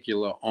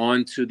particular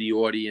onto the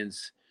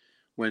audience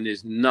when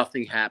there's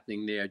nothing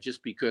happening there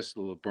just because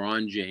of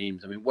LeBron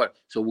James. I mean, what?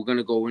 So we're going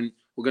to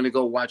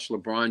go watch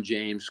LeBron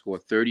James score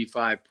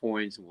 35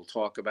 points, and we'll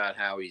talk about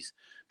how he's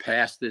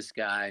past this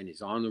guy and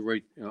he's on the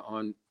right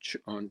on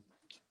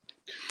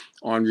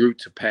route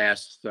to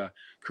pass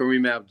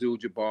Kareem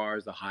Abdul-Jabbar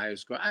as the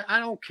highest score. I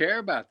don't care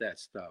about that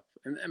stuff.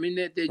 And I mean,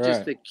 they're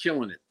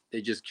killing it.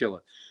 They just kill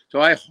it.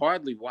 So I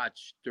hardly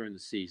watch during the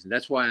season.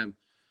 That's why I'm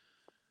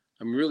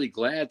really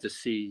glad to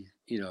see,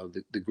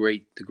 the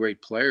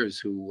great players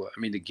who, I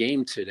mean, the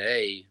game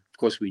today, of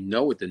course, we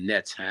know what the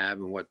Nets have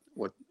and what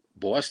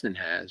Boston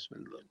has.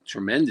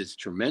 Tremendous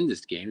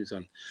games.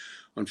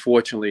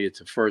 Unfortunately, it's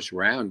a first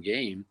round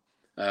game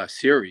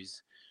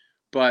series.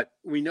 But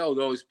we know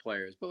those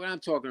players. But when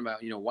I'm talking about,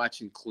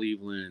 watching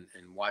Cleveland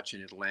and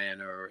watching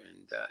Atlanta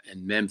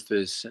and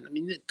Memphis, and I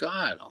mean,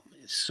 God,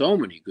 so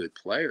many good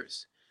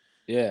players.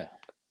 Yeah.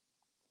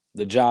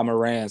 The Ja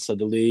Morants of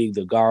the league,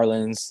 the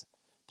Garlands,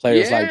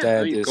 players like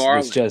that. I mean,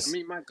 Garland. I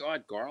mean, my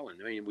God, Garland.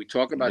 I mean, we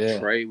talk about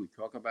Trey, we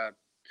talk about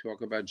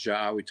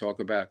Ja, we talk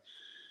about,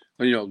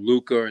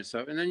 Luka and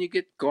stuff, and then you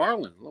get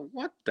Garland. Well,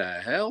 what the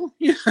hell?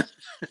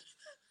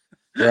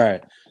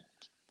 Right.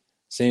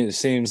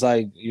 Seems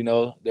like,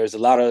 there's a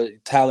lot of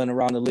talent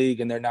around the league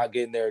and they're not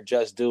getting their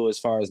just due as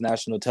far as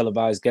national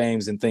televised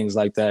games and things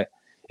like that.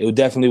 It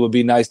would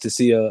be nice to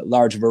see a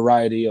large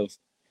variety of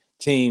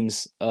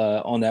teams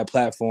on that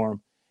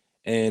platform.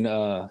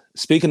 And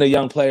speaking of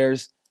young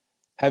players,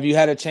 have you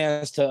had a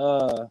chance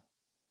to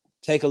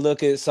take a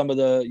look at some of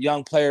the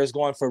young players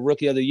going for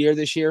Rookie of the Year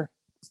this year?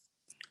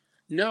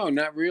 No,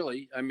 not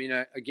really. I mean,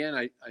 I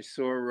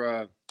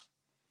saw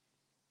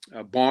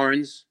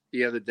Barnes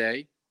the other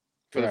day.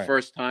 For the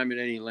first time at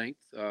any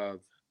length.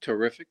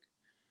 Terrific.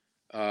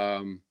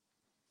 Who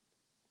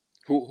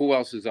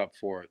else is up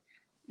for it?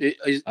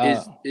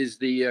 Is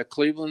the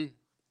Cleveland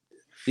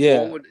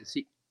forward?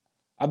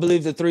 I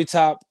believe the three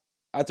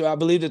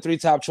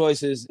top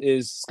choices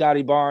is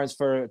Scotty Barnes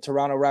for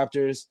Toronto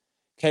Raptors,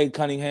 Cade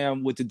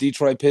Cunningham with the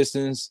Detroit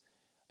Pistons,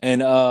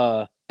 and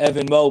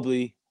Evan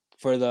Mobley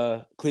for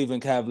the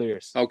Cleveland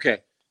Cavaliers. Okay.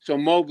 So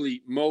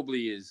Mobley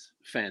is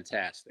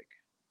fantastic.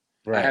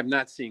 Right. I have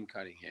not seen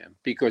Cunningham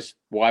because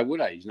why would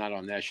I? He's not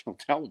on national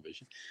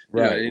television.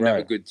 Right. They didn't have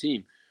a good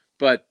team,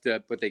 but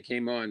they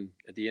came on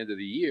at the end of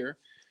the year.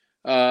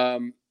 I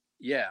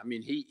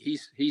mean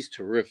he's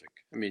terrific.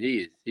 I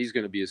mean he's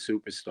going to be a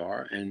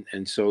superstar,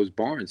 and so is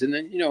Barnes. And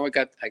then I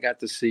got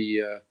to see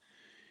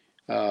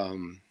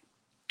the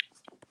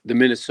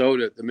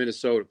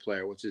Minnesota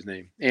player. What's his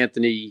name?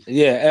 Anthony.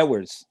 Yeah,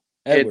 Edwards.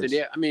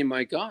 Anthony. I mean,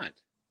 my God.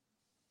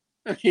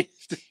 I mean.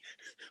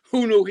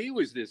 Who knew he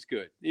was this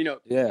good?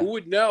 Who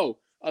would know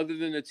other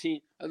than the team,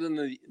 other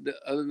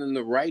than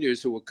the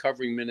writers who were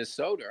covering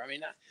Minnesota? I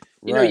mean,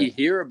 you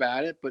hear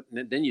about it, but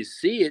then you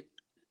see it.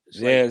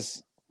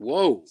 Yes. Like,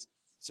 whoa.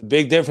 It's a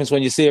big difference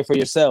when you see it for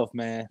yourself,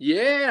 man.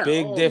 Yeah.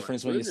 Big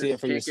difference when you see it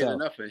for yourself. Can't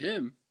get enough of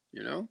him,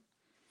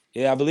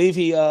 Yeah, I believe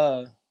he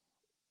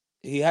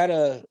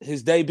had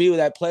his debut of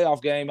that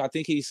playoff game. I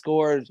think he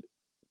scored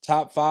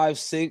top 5,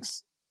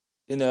 6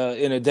 in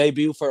a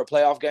debut for a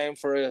playoff game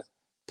for a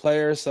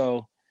player.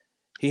 So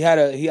he had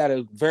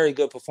a very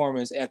good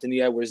performance,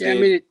 Anthony Edwards did.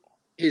 I mean,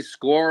 his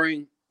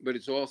scoring, but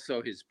it's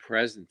also his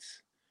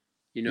presence.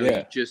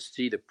 You just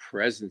see the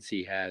presence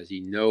he has. He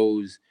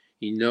knows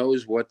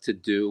what to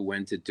do,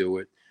 when to do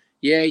it.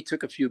 Yeah, he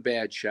took a few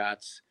bad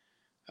shots,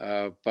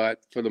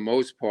 but for the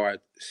most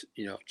part,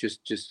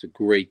 just a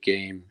great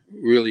game.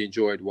 Really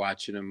enjoyed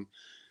watching him.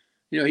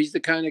 He's the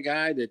kind of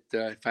guy that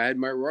if I had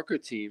my Rucker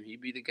team,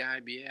 he'd be the guy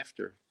I'd be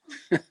after.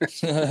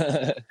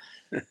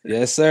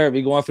 Yes, sir.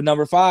 Be going for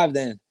number 5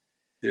 then.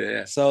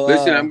 Yeah. So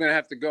listen, I'm gonna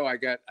have to go. I've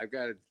got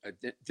a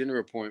dinner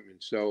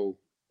appointment, so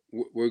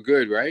we're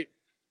good, right?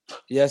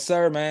 Yes,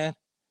 sir, man.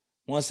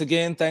 Once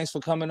again, thanks for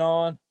coming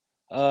on.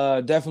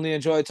 Definitely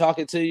enjoyed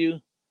talking to you.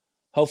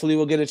 Hopefully,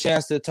 we'll get a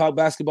chance to talk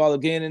basketball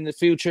again in the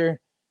future.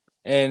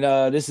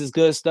 And this is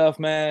good stuff,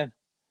 man.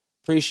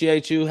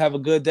 Appreciate you. Have a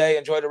good day.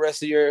 Enjoy the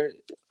rest of your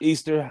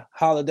Easter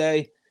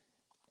holiday.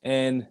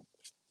 And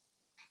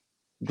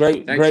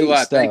great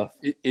stuff.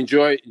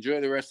 Enjoy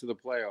the rest of the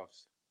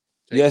playoffs.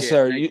 Yes,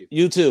 sir.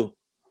 You too.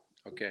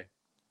 Okay.